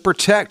 build, and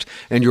protect,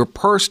 and your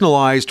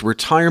personalized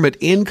retirement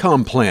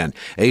income plan.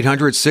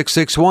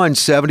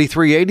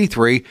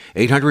 800-661-7383,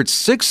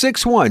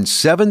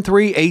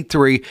 800-661-7383.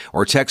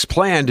 Or text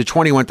PLAN to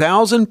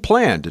 21,000,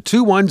 PLAN to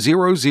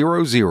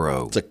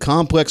 21000. It's a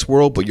complex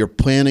world, but your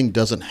planning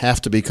doesn't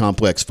have to be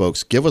complex,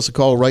 folks. Give us a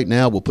call right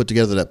now. We'll put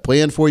together that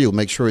plan for you. We'll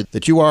make sure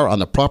that you are on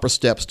the proper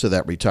steps to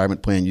that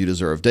retirement plan you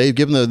deserve. Dave,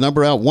 give them the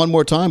number out one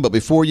more time. But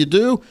before you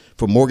do,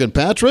 for Morgan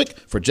Patrick,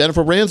 for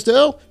Jennifer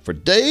Ransdell, for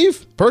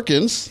Dave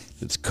Perkins,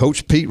 it's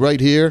Coach Pete right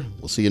here.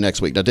 We'll see you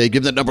next week. Now, Dave,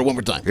 give them that number one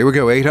more time. Here we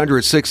go.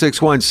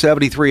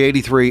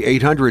 800-661-7383,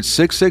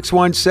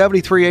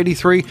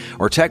 800-661-7383,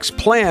 or text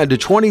PLAN to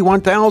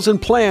 21,000,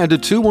 PLAN to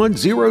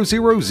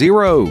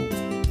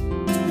 21000.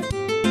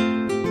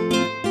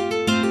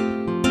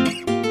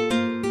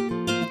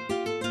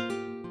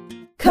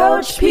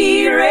 Coach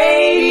P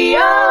Radio.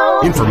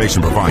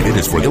 Information provided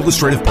is for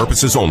illustrative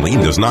purposes only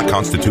and does not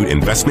constitute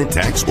investment,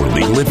 tax, or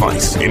legal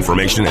advice.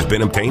 Information has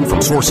been obtained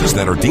from sources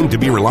that are deemed to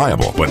be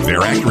reliable, but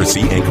their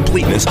accuracy and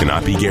completeness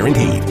cannot be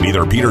guaranteed.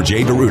 Neither Peter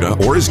J.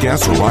 D'Arruda or his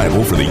guests are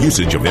liable for the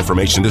usage of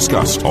information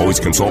discussed. Always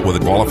consult with a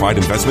qualified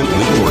investment,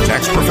 legal, or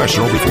tax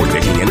professional before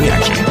taking any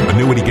action.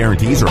 Annuity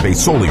guarantees are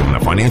based solely on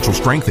the financial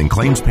strength and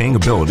claims-paying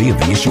ability of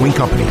the issuing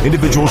company.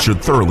 Individuals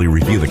should thoroughly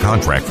review the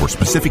contract for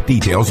specific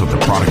details of the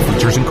product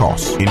features and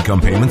costs.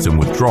 Income payments and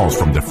withdrawals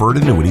from deferred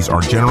annuities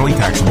are generally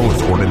taxable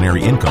as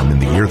ordinary income in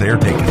the year they are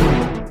taken.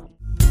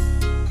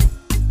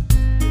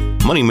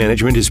 Money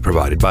management is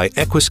provided by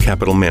Equus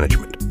Capital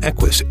Management.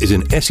 Equus is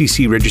an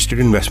SEC-registered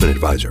investment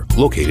advisor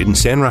located in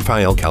San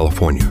Rafael,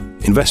 California.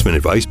 Investment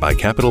advice by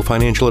Capital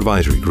Financial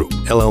Advisory Group,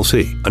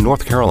 LLC, a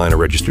North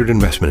Carolina-registered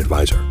investment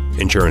advisor.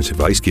 Insurance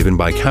advice given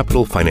by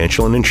Capital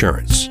Financial and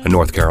Insurance, a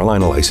North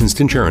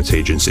Carolina-licensed insurance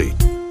agency.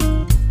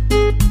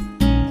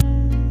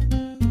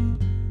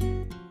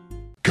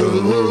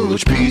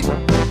 Coach Pete,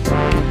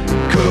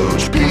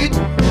 Coach Pete,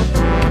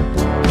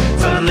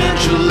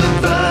 financial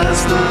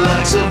advice, the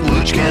likes of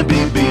which can't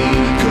be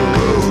beat.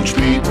 Coach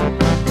Pete,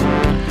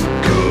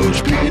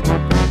 Coach Pete,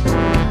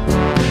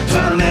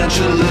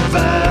 financial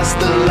advice,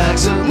 the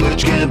likes of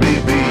which can't be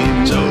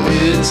beat. So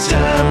it's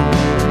time,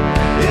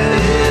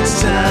 yeah,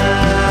 it's time.